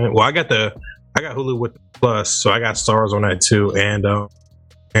 Showtime. Well, I got Hulu with the Plus, so I got Stars on that too, and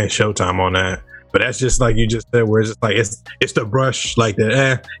Showtime on that. But that's just like you just said, where it's just like it's the brush like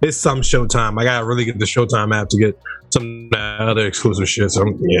that. It's some Showtime. I gotta really get the Showtime app to get some other exclusive shit. So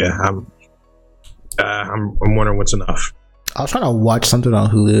I'm wondering what's enough. I was trying to watch something on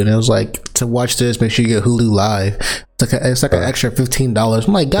Hulu, and it was like, to watch this, make sure you get Hulu Live. It's like an extra $15.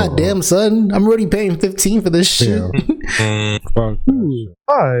 I'm like, God damn, son, I'm already paying $15 for this shit. Yeah. 5.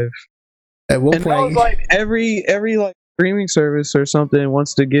 At one and point, that was like every like streaming service or something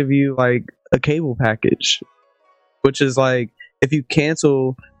wants to give you like a cable package, which is like if you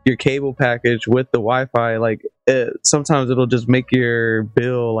cancel your cable package with the Wi-Fi, like sometimes it'll just make your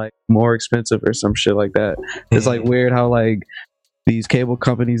bill like more expensive or some shit like that. It's like weird how like these cable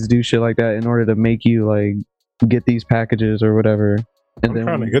companies do shit like that in order to make you like get these packages or whatever, and then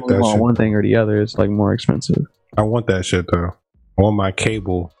when you get that on one thing or the other, it's like more expensive. I want that shit though. I want my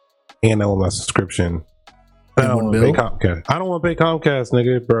cable and I want my subscription. I don't want to pay Comcast. I don't want to pay Comcast,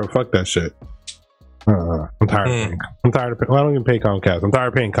 nigga, bro. Fuck that shit. I'm tired of paying. I'm tired of paying. Well, I don't even pay Comcast. I'm tired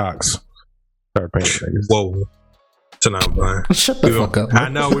of paying Cox. I'm tired of paying things. Whoa. So now I'm blind. Shut the fuck up. I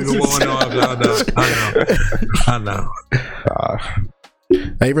know we were going off. I know. Have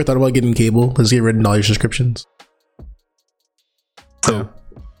you ever thought about getting cable? Let's get rid of all your subscriptions.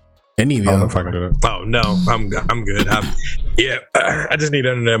 Any of you? Oh no, I'm good. I just need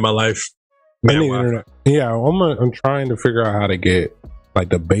internet in my life. I need internet. Yeah, I'm trying to figure out how to get like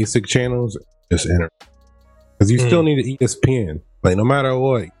the basic channels. Just internet, because you still need an ESPN. Like no matter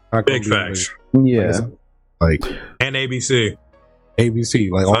what, big facts. Yeah, like and ABC,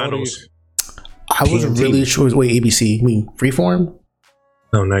 like finals. All these. I wasn't really sure. Wait, ABC? You mean Freeform?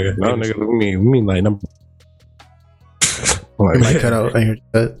 No, nigga. No, nigga. We mean like number. Like cut out. I heard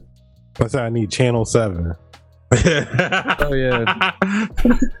that. I said I need Channel 7. Oh yeah.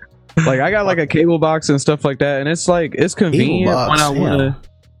 Like I got like a cable box and stuff like that, and it's like it's convenient when I want to.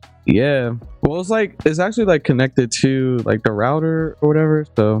 Yeah. Well, it's actually like connected to like the router or whatever.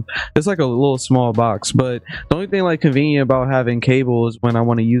 So it's like a little small box. But the only thing like convenient about having cable is when I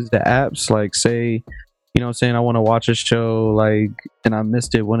want to use the apps, like say, you know what I'm saying, I want to watch a show like and I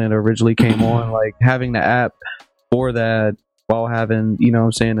missed it when it originally came on, like having the app for that while having, you know what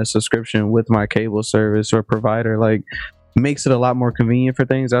I'm saying, a subscription with my cable service or provider like makes it a lot more convenient for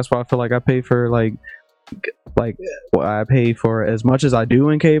things. That's why I feel like I pay for like well, I pay for as much as I do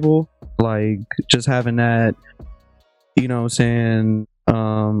in cable, like just having that, you know what I'm saying,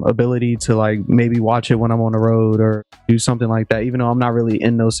 ability to like maybe watch it when I'm on the road or do something like that, even though I'm not really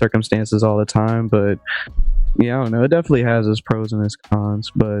in those circumstances all the time. But yeah, I don't know, it definitely has its pros and its cons.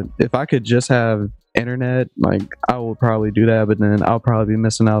 But if I could just have internet, like I would probably do that, but then I'll probably be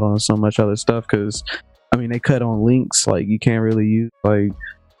missing out on so much other stuff because I mean they cut on links, like you can't really use like,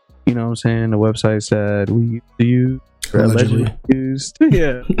 you know what I'm saying, the websites that we used to use, allegedly used.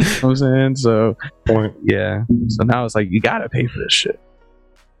 Yeah, you know what I'm saying. So yeah, so now it's like you gotta pay for this shit.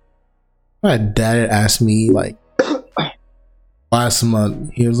 My dad asked me like last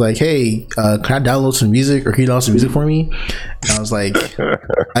month, he was like, hey, can I download some music or can you download some music for me? And I was like,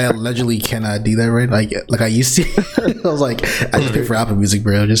 I allegedly cannot do that, right? Like I used to. I was like, I just pay for Apple Music,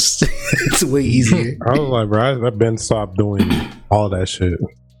 bro. Just it's way easier. I was like, bro, I've been stopped doing all that shit.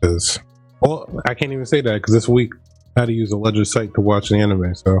 Because, well, I can't even say that because this week I had to use a ledger site to watch the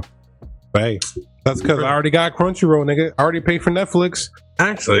anime. So, but hey, that's because I already got Crunchyroll, nigga. I already paid for Netflix.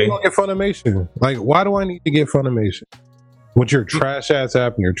 Actually, I don't get Funimation. Like, why do I need to get Funimation with your trash ass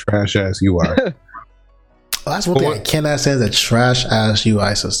app and your trash ass UI? Well, that's one thing I cannot say is a trash ass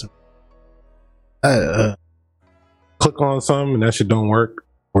UI system. Click on something and that shit don't work.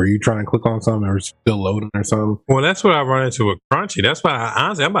 Or you try and click on something or it's still loading or something. Well, that's what I run into with Crunchy. That's why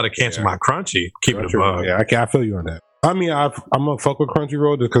honestly I'm about to cancel my Crunchy. Keep it above. Yeah, I feel you on that. I mean, I'm gonna fuck with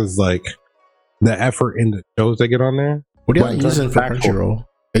Crunchyroll because like the effort in the shows they get on there. What are you using for Crunchyroll?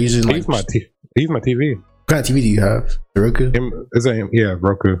 I use my TV. What kind of TV do you have? The Roku?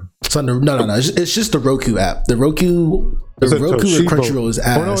 Roku. It's on the, no. It's just the Roku app. The Roku or Crunchyroll is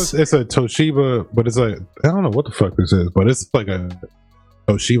ass. Oh, no, it's a Toshiba, but it's like I don't know what the fuck this is, but it's like a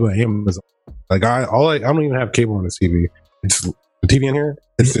Toshiba Amazon. Like I don't even have cable on the TV. It's the TV in here.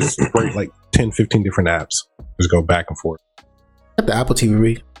 It's just right, like 10, 15 different apps. Just go back and forth. I have the Apple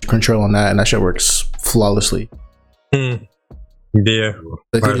TV control on that, and that shit works flawlessly. Yeah,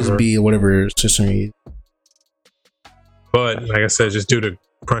 It could just be whatever system you use. But like I said, just due to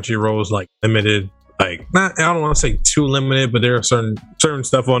Crunchyroll's like limited, like not I don't want to say too limited, but there are certain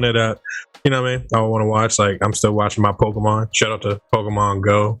stuff on it that, you know what I mean, I want to watch. Like I'm still watching my Pokemon. Shout out to Pokemon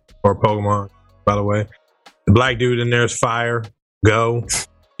Go or Pokemon, by the way. The black dude in there is fire. Go.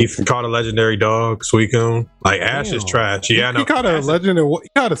 He caught a legendary dog, Suicune. Like Ash is trash. Yeah, I know. He caught a legendary. You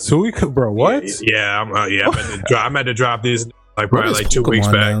caught a Suicune, bro. What? Yeah, I'm at to drop these like probably like 2 weeks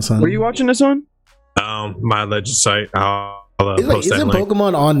back. Were you watching this on? My legend site. I'll post that link. Isn't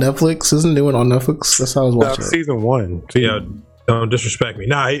Pokemon on Netflix? Isn't it on Netflix? That's how I was watching. Season 1. Yeah, don't disrespect me.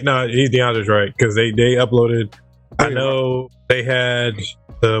 He's DeAndre's right because they uploaded. I know they had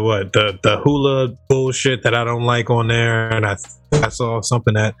the hula bullshit that I don't like on there, and I saw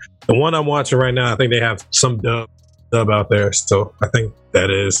something that the one I'm watching right now. I think they have some dub out there, so I think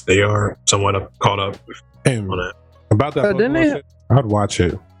they are somewhat caught up on that. About that, shit, I'd watch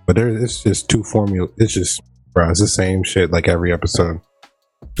it, but it's just too formula. It's just, bro, it's the same shit like every episode.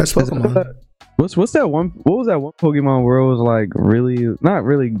 That's Pokemon. What's that one? What was that one Pokemon where it was like really not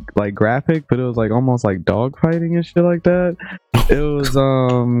really like graphic, but it was like almost like dog fighting and shit like that? It was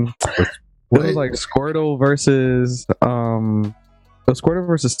it was like Squirtle versus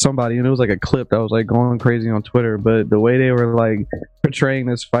somebody, and it was like a clip that was like going crazy on Twitter. But the way they were like portraying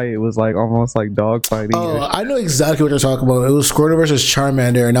this fight was like almost like dog fighting. Oh, I know exactly what they're talking about. It was Squirtle versus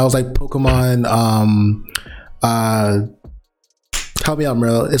Charmander, and that was like Pokemon. Help me out,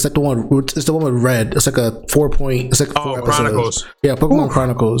 bro. It's like the one. It's the one with red. It's like a 4-point. It's like 4 Chronicles. Yeah, Pokemon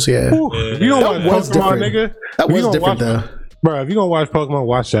Chronicles. Yeah. You don't watch Pokemon, nigga. That was different though. Bro, if you gonna watch Pokemon,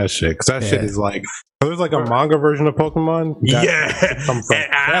 watch that shit. Cause that shit is like, there's like a manga version of Pokemon. Yeah.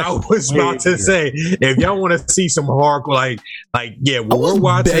 I was about to say, if y'all want to see some hardcore, yeah, we're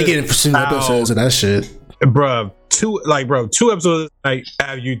watching. Begging for some episodes of that shit. Bro, two episodes like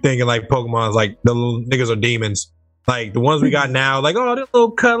have you thinking like Pokemon's like the little niggas are demons. Like the ones we got now, like, oh, they're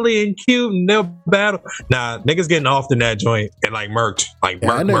little cuddly and cute and they'll battle. Nah, niggas getting off in that joint and like murked. Like,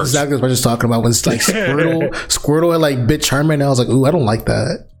 I know exactly what I was talking about when it's like Squirtle and like bit Charmander, and I was like, ooh, I don't like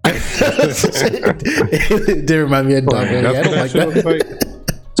that. It did remind me of dog. I don't like that.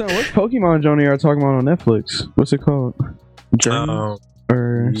 So, what Pokemon Johnny are talking about on Netflix? What's it called?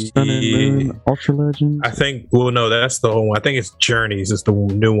 or Sun and Moon Ultra Legends? I think. Well, no, that's the whole one. I think it's Journeys. It's the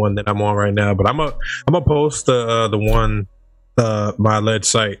new one that I'm on right now. But I'm gonna post the one my LED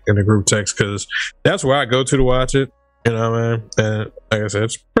site in the group text because that's where I go to watch it. You know, man. And like I said,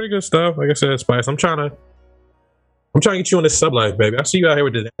 it's pretty good stuff. Like I said, Spice. I'm trying to get you on this sub life, baby. I see you out here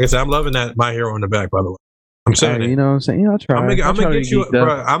with this. Like I said, I'm loving that My Hero on the back. By the way, I'm saying it. You know what I'm saying? Yeah, I'll try. I'm gonna get you, bro.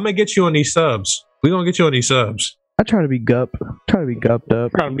 I'm gonna get you on these subs. We're gonna get you on these subs. I try to be gupped up. Trying to be gupped.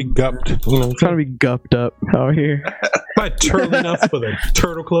 You know, trying to be gupped up out here. Not turtle enough for the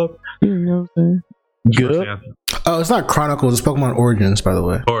Turtle Club. You know what I'm saying? Gup. Oh, it's not Chronicles. It's Pokemon Origins, by the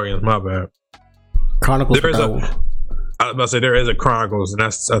way. Origins, my bad. Chronicles. I was about to say there is a Chronicles, and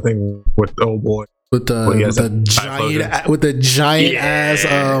that's I think with the old boy. With the giant ass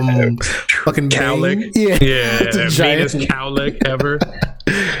fucking cowlick. Yeah, the meanest cowlick ever.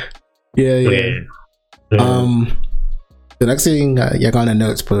 Yeah. The next thing I got on the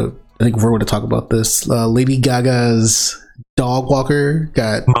notes, but I think we're going to talk about this. Lady Gaga's dog walker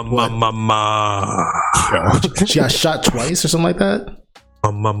got she got shot twice or something like that.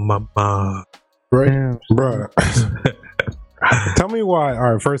 Right, bro. Tell me why.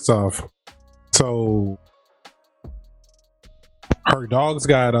 All right, first off, so her dogs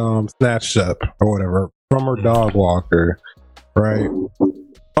got snatched up or whatever from her dog walker, right?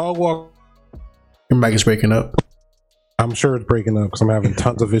 Dog walker. Your mic is breaking up. I'm sure it's breaking up because I'm having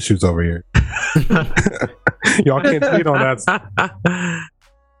tons of issues over here. Y'all can't see it on that.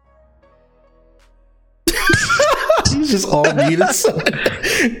 He's just all muted.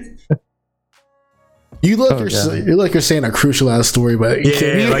 You look you're saying a crucial ass story, but you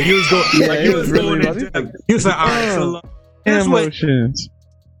can't. Like you was going. Yeah, like you was really. You was like, all right, so emotions.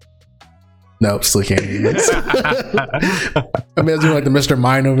 Nope, still can't hear it. I mean, I was doing like the Mr.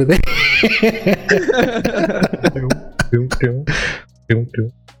 Mine over there.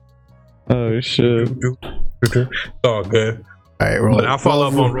 Oh shit. Oh, good. All right, roll. I'll follow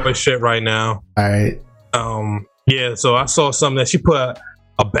up on Roy's shit right now. All right. Yeah. So I saw something that she put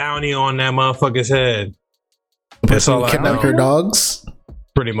a bounty on that motherfucker's head. That's all. Kidnap your dogs.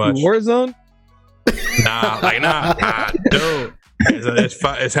 Pretty much. Warzone. Nah, dude. It's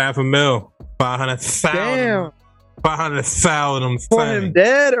 $500,000. 500,000. Damn. 500,000 for him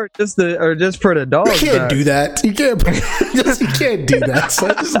dead or just for the dog. You can't do that. You can't do that. So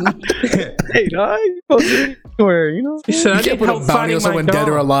hey, dog, you supposed to swear, you know? You can't put a bounty on someone dead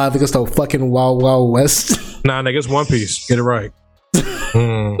or alive because the fucking Wild West. Nah, nigga, it's One Piece. Get it right.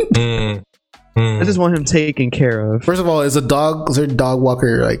 I just want him taken care of. First of all, is her dog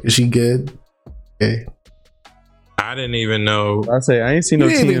walker, like, is she good? Okay. I didn't even know. I ain't seen no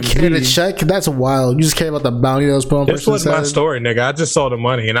TMZ. You didn't even care to check? That's wild. You just care about the bounty that was put on. This was my story, nigga. I just saw the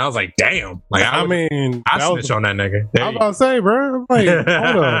money and I was like, damn. Like, I snitch on that nigga. I was about to say, bro. I'm like,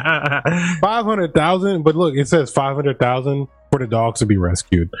 hold up. 500,000, but look, it says 500,000 for the dogs to be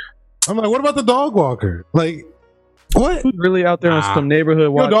rescued. I'm like, what about the dog walker? Like, what? Who's really out there on some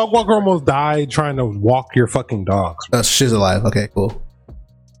neighborhood? Your dog walker almost died trying to walk your fucking dogs. She's alive. Okay, cool.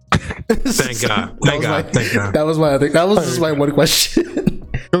 Thank God. That was just my one question.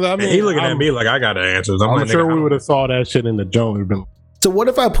 I mean, he looking at me like I got the answers. I'm sure we would have saw that shit in the joint. So what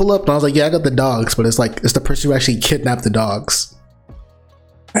if I pull up and I was like, yeah, I got the dogs, but it's the person who actually kidnapped the dogs.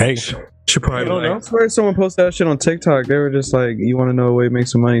 Hey, she probably don't know. I swear someone posted that shit on TikTok. They were just like, you want to know a way to make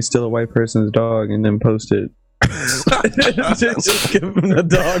some money, steal a white person's dog and then post it. just give him the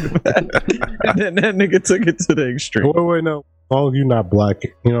dog back. And then that nigga took it to the extreme. Wait, no. As long as you're not black,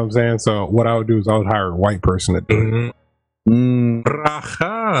 you know what I'm saying? So what I would do is I would hire a white person to do it. There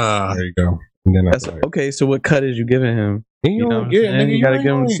you go. And then okay, so what cut is you giving him? You gotta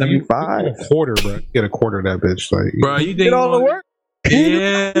give him 75. A quarter, bro. Get a quarter of that bitch. Like, bro, you did all the work?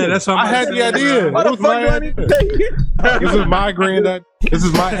 Yeah, that's what I had the idea. What the fuck do I need to pay you? This is my granddad. This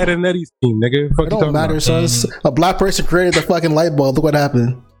is my Ed and Eddie's team, nigga. It don't matter, son. A black person created the fucking light bulb. Look what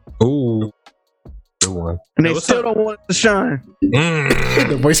happened. Ooh. Good one. And they still don't want it to shine.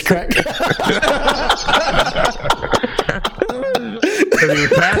 The voice crack. That's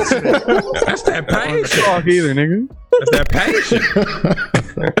that passion. Talk either, nigga. That's that passion.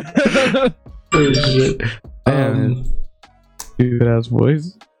 Stupid ass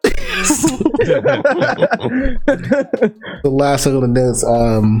voice. The last thing on the notes,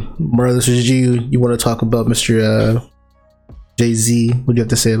 Murder, this is you. You want to talk about Mr. Jay-Z? What do you have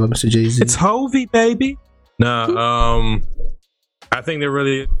to say about Mr. Jay-Z? It's Hovey, baby. Nah, I think they're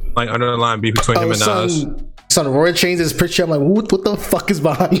really like under the line beef between him and Nas. So Roy changed his picture. I'm like, what the fuck is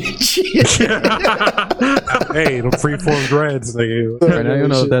behind you? Hey, the freeform dreads. Nigga. Right now, you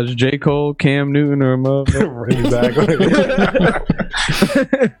know if that's J. Cole, Cam Newton, or Exactly.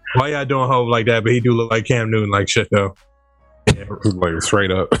 Why y'all doing Hov like that? But he do look like Cam Newton like shit though. Yeah, like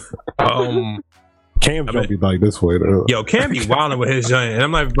straight up. Cam don't be like this way though. Yo, Cam be wilding with his joint, and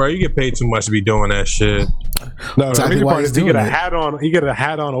I'm like, bro, you get paid too much to be doing that shit. No, exactly the part is you get a hat on. You get a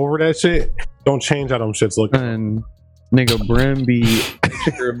hat on over that shit. Don't change how them shits look. And nigga Brim be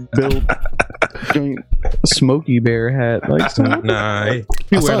built Smokey Bear hat like nah.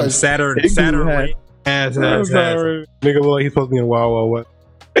 He wear them Saturn ass. Nigga look like he's supposed to be in Wild Wild West.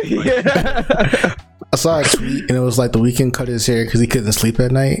 Yeah. I saw a tweet and it was like The Weeknd cut his hair because he couldn't sleep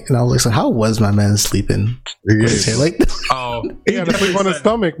at night, and I was like, so how was my man sleeping? His hair like this? Oh, he had to sleep on his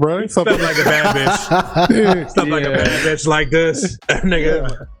stomach, bro. Something like a bad bitch. Stuff like a bad bitch like this,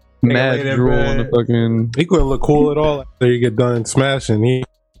 nigga. Mad drool on the fucking. He couldn't look cool at all after you get done smashing.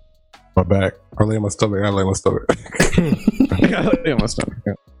 My back. I lay on my stomach. I lay on my stomach. I lay on my stomach.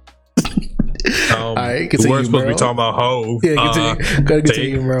 All right, continue, we're supposed to be talking about Hov. Yeah, continue. Gotta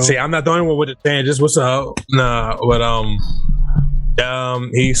continue, bro. See, I'm not the only one with the tangents. What's up? Nah, but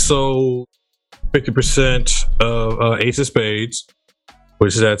he sold 50% of Ace of Spades,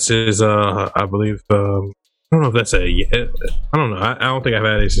 which that's his. I believe. I don't know if that's I don't know. I don't think I've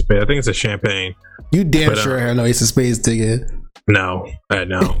had Ace of Spades. I think it's a champagne. You damn sure I know Ace of Spades, digga. No,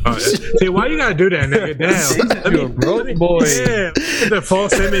 no. See, why you gotta do that, nigga? Damn, you're a broke boy. Yeah, the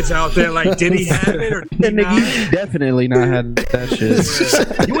false image out there. Like, did he have it or did he not? You definitely not had that shit.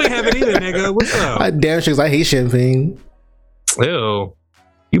 You ain't have it either, nigga. What's up? I damn sure, 'cause I hate champagne. Ew,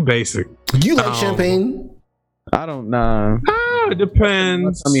 you basic. You like champagne? I don't know. It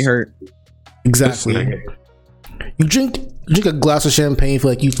depends. My tummy hurt. Exactly. You drink a glass of champagne,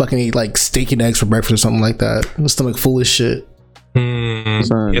 feel like you fucking ate like steak and eggs for breakfast or something like that. Your stomach full as shit.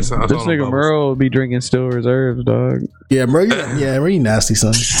 Son, this nigga Merle will be drinking Still Reserves, dog. Yeah, Merle, you nasty,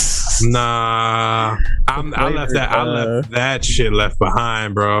 son. Nah, I left that shit left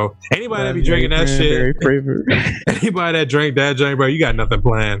behind, bro. Anybody that be drinking that shit, anybody that drank that drink, bro, you got nothing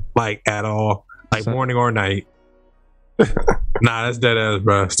planned, like at all, like morning or night. Nah, that's dead ass,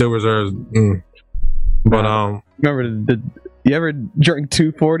 bro. Still Reserves. But remember you ever drink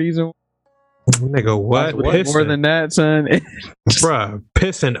 240s and nigga, what? More than that, son? Bruh,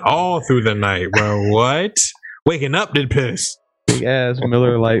 pissing all through the night, bro. What? Waking up did piss. Big ass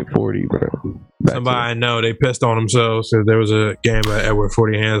Miller Lite 40, bro. Somebody I know, they pissed on themselves because there was a game at Edward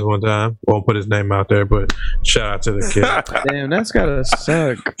 40 Hands one time. Won't put his name out there, but shout out to the kid. Damn, that's gotta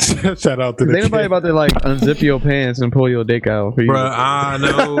suck. Shout out to the kid. Anybody about to like unzip your pants and pull your dick out for you?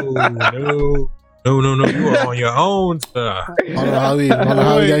 Bruh, No, you are on your own. I don't know how we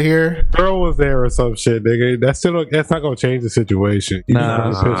got here. Girl was there or some shit, nigga. That's not gonna change the situation.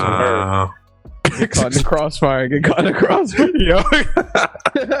 Nah. Get caught in the crossfire. Yo.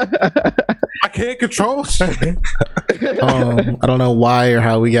 I can't control shit. I don't know why or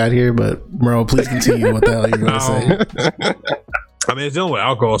how we got here, but Merle, please continue. What the hell are you gonna say? I mean, it's dealing with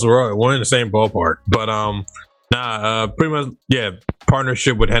alcohol, so we're in the same ballpark. But pretty much, yeah.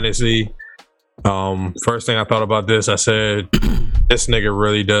 Partnership with Hennessy. First thing I thought about this, I said, this nigga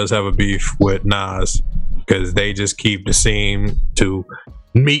really does have a beef with Nas because they just keep the seem to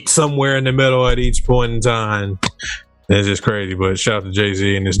meet somewhere in the middle at each point in time. It's just crazy. But shout out to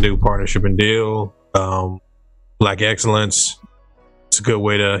Jay-Z and this new partnership and deal. Black excellence. It's a good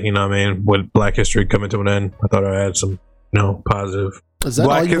way to, you know what I mean, with Black history coming to an end. I thought I had some, positive. Is that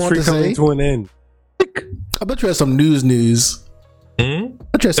Black all you history want to coming say? to an end. I bet you had some news. That's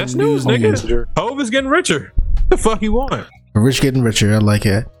news, nigga. Hov is getting richer. The fuck you want? Rich getting richer. I like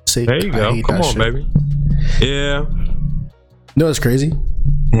it. There you go. Come on, baby. Yeah. No, it's crazy.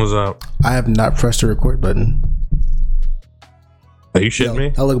 What's up? I have not pressed the record button. Are you shitting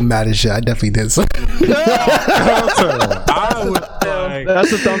me? I look mad as shit. I definitely did. So. I was like,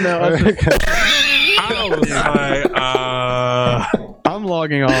 that's a thumbnail. I was like, I'm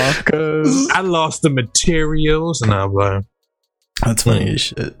logging off because I lost the materials, and I'm like, that's funny as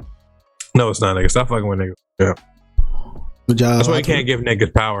shit. No, it's not, nigga. Stop fucking with niggas. Yeah. That's why you can't give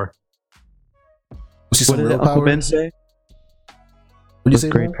niggas power. What did Uncle Ben say? What'd you say?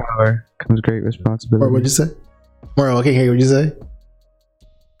 Great power comes great responsibility. Or what'd you say? Well, okay, hey, what'd you say?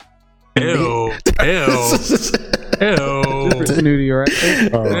 Ew. Snooty, right?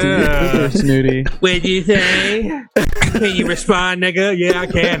 Snooty. What'd you say? Can you respond, nigga? Yeah, I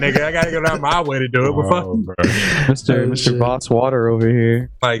can, nigga. I gotta go down my way to do it. But fuck, Mr. Boss Water over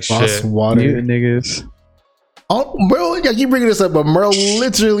here. Like Boss shit. Water. Mutant niggas. Oh, Merle, yeah, you bringing this up, but Merle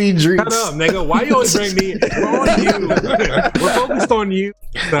literally drinks. Shut up, nigga. Why you always bring me? We're on you. We're focused on you.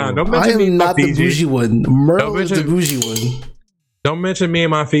 Nah, don't mention me. I am not the bougie one. Merle is the bougie one. Don't mention me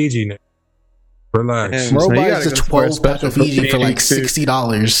and my Fiji, nigga. Relax. Merle buys a 12 pack of Fiji for like $60.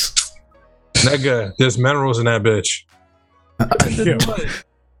 Nigga, there's minerals in that bitch.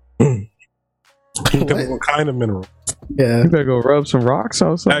 What kind of mineral? Yeah, you better go rub some rocks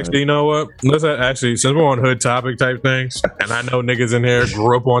outside. Actually, you know what? Let's actually, since we're on hood topic type things, and I know niggas in here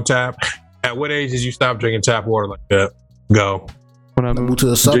grew up on tap. At what age did you stop drinking tap water like that? Go. When I moved to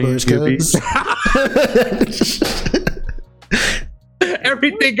the suburbs, cuz.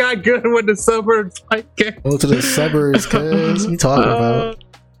 Everything got good when the suburbs like came. Go to the suburbs, cuz. What you talking about?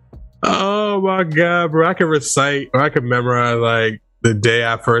 Oh my god, bro! I can recite or I can memorize like the day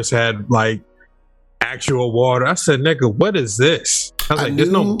I first had like actual water. I said, "Nigga, what is this?" I was like, "There's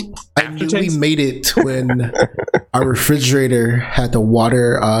no aftertaste." We made it when our refrigerator had the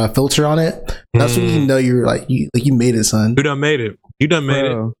water filter on it. That's when you know you're like you made it, son. You done made it. You done made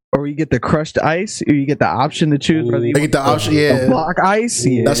it. Or you get the crushed ice, or you get the option to choose. Whether you get the option, yeah. Block ice.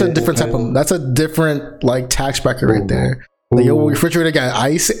 Yeah. That's a different type of. That's a different like tax bracket right there. Like, your refrigerator got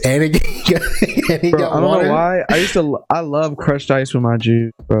ice and it got I don't water. know why. I love crushed ice with my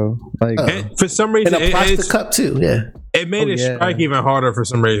juice, bro. Like for some reason, in a plastic cup too. Yeah, it made it strike even harder for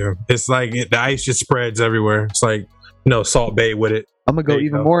some reason. It's like the ice just spreads everywhere. It's like Salt Bae with it. I'm gonna go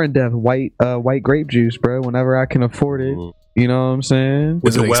even more in depth. White grape juice, bro. Whenever I can afford it. You know what I'm saying?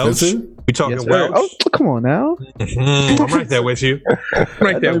 Was it Welch? We talking Welch? Oh, come on now. I'm right there with you.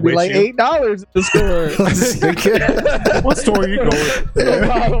 Right there with like you. $8 at the store. What store are you going?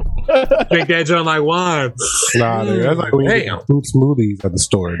 Drink that joint like wine. Nah, dude, that's like when you get fruit smoothies at the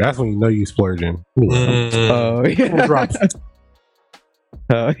store. That's when you know you splurging. Oh yeah. Drops.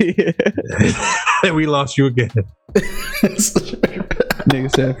 Oh yeah. We lost you again.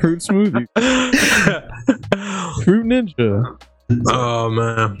 Nigga said fruit smoothie. Fruit Ninja. Oh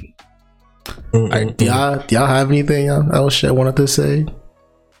man. Right, do y'all have anything else I wanted to say?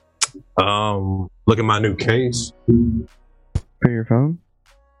 Look at my new case. For your phone?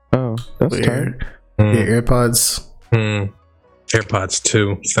 Oh, that's tight. Your AirPods. AirPods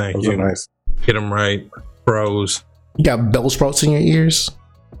 2. Thank Those you. are nice. Get them right, bros. You got bell sprouts in your ears?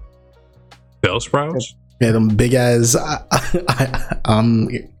 Bell sprouts? Yeah, them big ass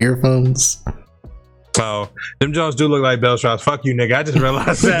earphones. Oh, them Jones do look like bell sprouts. Fuck you, nigga. I just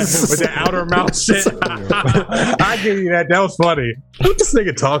realized that with that outer mouth shit. I give you that. That was funny. What this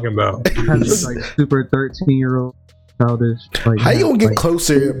nigga talking about? Just like super 13-year-old childish. Like, how you gonna get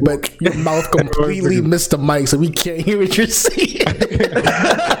closer, but your mouth completely missed the mic, so we can't hear what you're saying?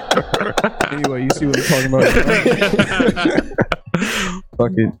 Anyway, you see what I'm talking about.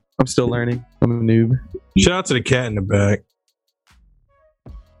 Fuck it. I'm still learning. I'm a noob. Shout out to the cat in the back.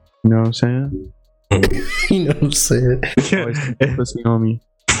 You know what I'm saying? You know what I'm saying? Always pussy on me.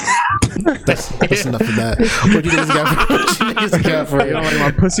 That's enough of that. What do you think this got for you? You know, like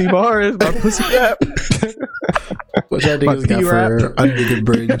my pussy bar is my pussy rap. What y'all niggas got for Under the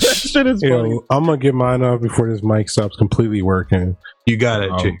Bridge? Shit is funny. I'm gonna get mine up before this mic stops completely working. You got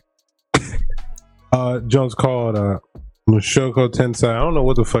it, G. Jones called Mushoku Tensei. I don't know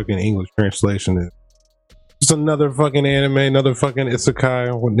what the fucking English translation is. It's another fucking anime, another fucking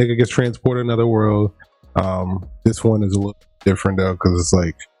isekai when nigga gets transported to another world. This one is a little different though, because it's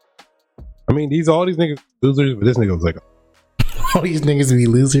like, I mean, all these niggas losers, but this nigga was like, all these niggas be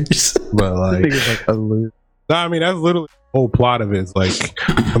losers. But like, like a loser. I mean, that's literally the whole plot of it. It's like,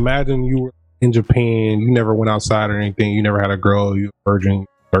 imagine you were in Japan, you never went outside or anything, you never had a girl, you're a virgin,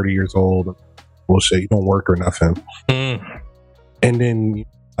 30 years old, bullshit, you don't work or nothing, and then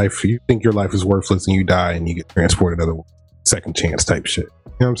you think your life is worthless and you die and you get transported another second chance type shit.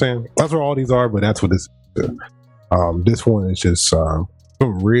 You know what I'm saying? That's what all these are, but that's what this is. This one is just some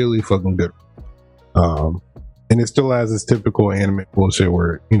really fucking good. And it still has this typical anime bullshit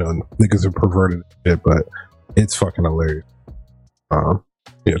where, niggas are perverted shit, but it's fucking hilarious.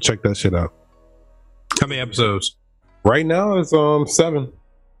 Yeah, check that shit out. How many episodes? Right now it's 7.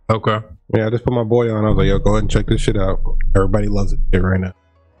 Okay. Yeah, I just put my boy on. I was like, yo, go ahead and check this shit out. Everybody loves it right now.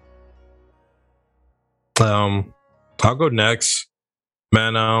 I'll go next,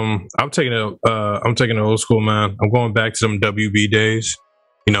 man. I'm taking it old school, man. I'm going back to some WB days,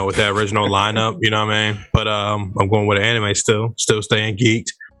 with that original lineup. You know what I mean? But I'm going with an anime still staying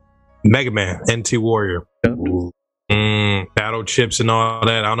geeked. Mega Man, NT Warrior, battle chips and all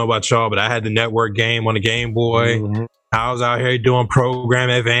that. I don't know about y'all, but I had the network game on the Game Boy. Mm-hmm. I was out here doing program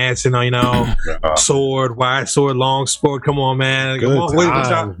advancing, sword, wide sword, long sword. Come on, man. Come on.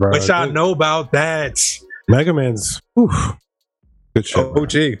 What y'all know about that? Mega Man's good shit. Oh,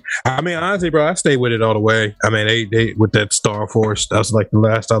 gee. I mean, honestly, bro, I stayed with it all the way. I mean, they with that Star Force. That was like the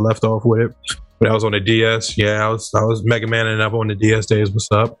last I left off with it. But I was on the DS. Yeah, I was Mega Man up on the DS days. What's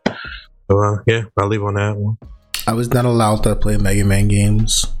up? So yeah, I'll leave on that one. I was not allowed to play Mega Man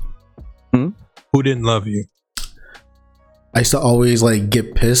games. Who didn't love you? I used to always like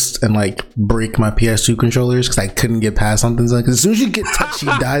get pissed and like break my PS2 controllers because I couldn't get past something. Because as soon as you get touched,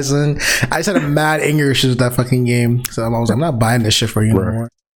 you die. Son, I just had a mad anger issue with that fucking game. So I was like, I'm not buying this shit for you anymore.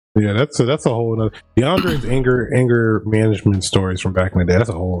 Yeah, that's a whole other. DeAndre's anger management stories from back in the day. That's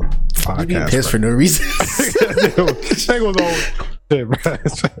a whole podcast. You get pissed for no reason.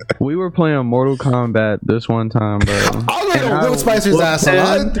 We were playing Mortal Kombat this one time, bro. I was like, Will Spicer's ass.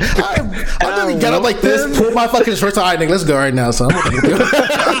 I literally get up like this, pull my fucking shorts. All right, nigga, let's go right now. So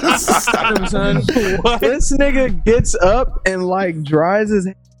I'm son. This nigga gets up and like dries his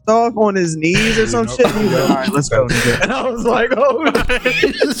hands off on his knees or some shit. He's like, all right, let's go. And I was like, oh, I'm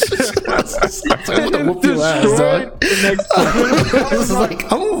gonna whoop your ass, dog. I was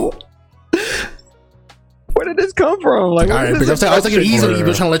like, where did this come from? Like, all right, I was like, easy. You've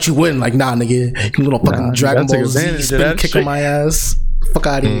been trying to let you win. Like, nah, nigga, you can little fucking Dragon Ball Z spin kick on my ass. Fuck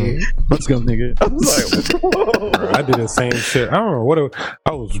out of here. Let's go, nigga. I was like, I did the same shit. I don't know what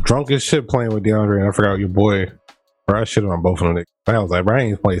I was drunk as shit playing with DeAndre, and I forgot your boy. Bro, I shit on both of them. I was like, bro, I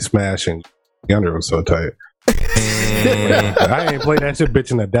ain't played Smash, and DeAndre was so tight. I ain't played that shit,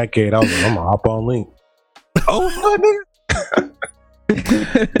 bitch, in a decade. I was like, I'm gonna hop on Link. Oh,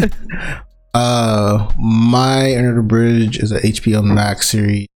 nigga. My Under the Bridge is an HBO Max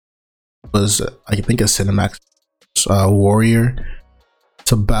series. It was I think a Cinemax Warrior.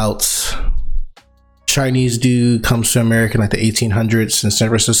 It's about Chinese dude comes to America in like the 1800s in San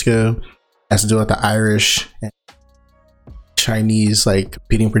Francisco. Has to do with the Irish and Chinese like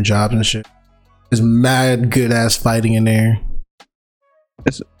competing for jobs and shit. There's mad good ass fighting in there.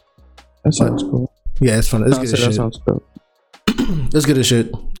 That sounds cool. Yeah, it's fun. It's good as shit. Sounds cool. It's good as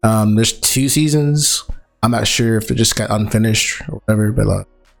shit. There's 2 seasons. I'm not sure if it just got unfinished or whatever, but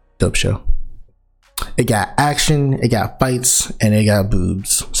dope show. It got action, it got fights, and it got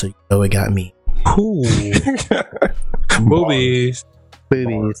boobs. So you know it got me. Cool. Boobies.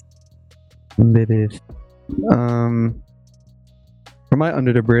 For my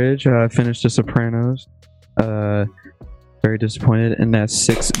Under the Bridge, I finished The Sopranos. Very disappointed in that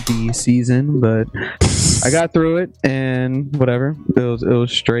 6B season, but I got through it and whatever. It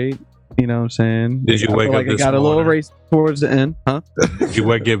was straight. You know what I'm saying? Did you wake up like this it got morning? A little race towards the end, huh? Did you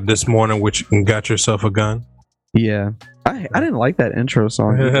wake up this morning which got yourself a gun? Yeah. I didn't like that intro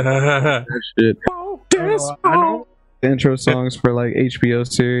song. Shit. I know the intro songs for like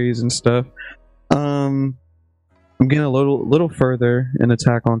HBO series and stuff. I'm getting a little further in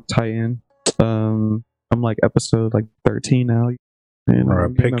Attack on Titan. I'm like episode like 13 now.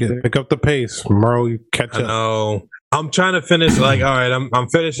 And pick up the pace, Merle. You catch up. No, I'm trying to finish. Like, all right, I'm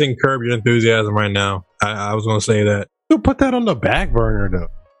finishing Curb Your Enthusiasm right now. I was gonna say that. You put that on the back burner though.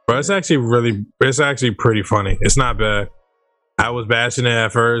 But it's actually pretty funny. It's not bad. I was bashing it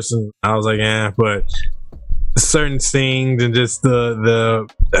at first, and I was like, yeah, but certain scenes and just the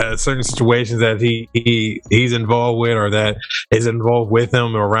certain situations that he's involved with or that is involved with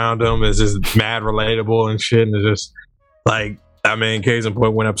him or around him is just mad relatable and shit. And it's just like, I mean, case in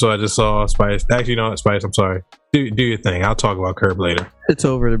point, one episode I just saw Spice. Actually, no, Spice. I'm sorry. Do your thing. I'll talk about Curb later. It's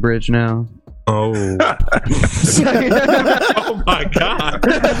over the bridge now. Oh. Oh my god.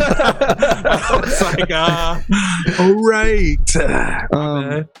 I was like, all right.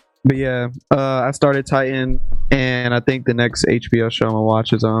 But yeah, I started Titan, and I think the next HBO show I'm gonna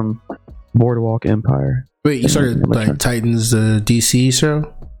watch is Boardwalk Empire. Wait, you started like Titans, the DC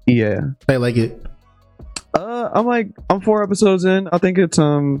show? Yeah, I like it. I'm 4 episodes in. I think it's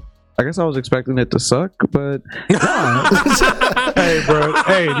I guess I was expecting it to suck, but hey, bro.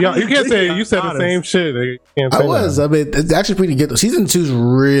 Hey, you can't say you said the same shit. You can't say I mean, it's actually pretty good. Season 2 is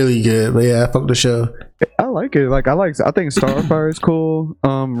really good, but yeah, fuck the show. I like it. Like, I think Starfire is cool.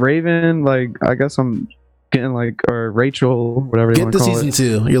 Raven, like, I guess I'm getting like, or Rachel, whatever you want to call it. Get to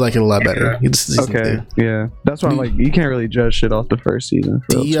season 2. You like it a lot better. Okay, 2. Yeah, that's why I'm like, you can't really judge shit off the first season.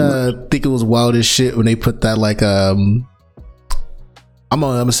 I think it was wild as shit when they put that like I'm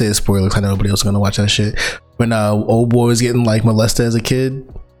gonna say a spoiler because I know nobody else is gonna watch that shit. When old boy was getting like molested as a kid.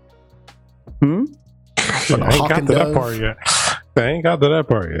 I ain't got to that part yet. I ain't got to that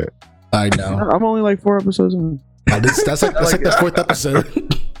part yet. I know. I'm only like 4 episodes in. That's like the 4th episode.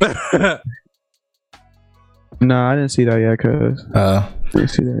 No, I didn't see that yet, cause didn't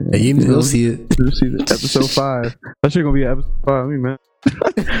see that yet. You will see it. You'll see it. Episode 5. That shit gonna be episode 5. I mean, man.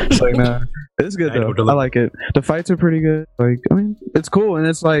 It's like, nah, it's good though. I like it. The fights are pretty good. Like, I mean, it's cool, and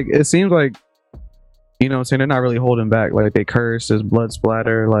it's like it seems like, you know what I'm saying, they're not really holding back. Like, they curse, there's blood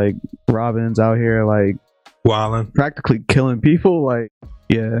splatter. Like, Robin's out here like wilding, practically killing people. Like,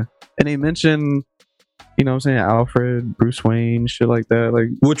 yeah, and they mention, you know what I'm saying, Alfred, Bruce Wayne, shit like that. Like,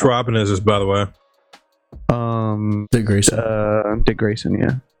 which Robin is this, by the way? Dick Grayson. Dick Grayson,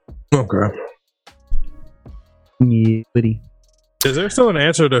 yeah. Okay. Yeah, buddy. Is there still an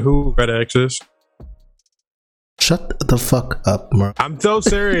answer to who Red X is? Shut the fuck up, Mark. I'm so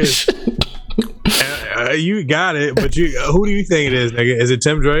serious. You got it, but who do you think it is, nigga? Is it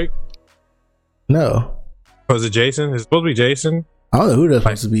Tim Drake? No. Or is it Jason? Is it supposed to be Jason? I don't know who that's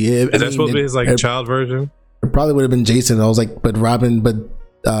supposed to be. Is that supposed to be his like child version? It probably would have been Jason. I was like, but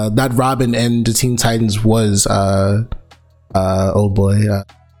not Robin and the Teen Titans was old boy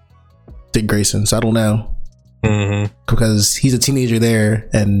Dick Grayson. So I don't know. Mm-hmm. Because he's a teenager there,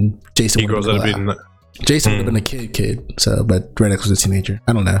 and Jason grows up being Jason would have been a kid. So, but Red X was a teenager.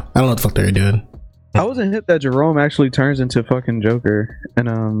 I don't know what the fuck they were doing. I wasn't hip that Jerome actually turns into fucking Joker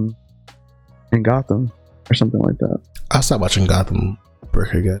in Gotham or something like that. I stopped watching Gotham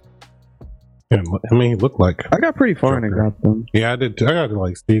work again. Yeah, I mean, he looked like I got pretty far into Gotham. Yeah, I did too. I got to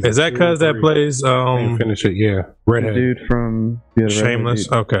like Steve. Is that because that plays finish it? Yeah, Redhead dude from Shameless.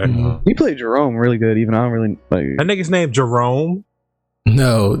 Dude. Okay, he played Jerome really good. Even I don't really like that nigga's name. Jerome.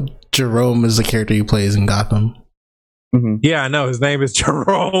 No, Jerome is the character he plays in Gotham. Mm-hmm. Yeah, I know his name is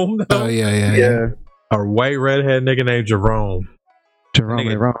Jerome. Though. Oh yeah. A white redhead nigga named Jerome. Jerome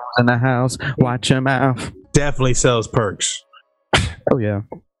in the house. Watch your mouth. Definitely sells perks. Oh yeah.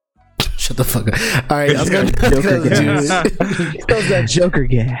 Shut the fuck up. All right, that Joker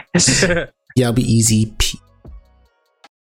gas. Yeah, I'll be easy.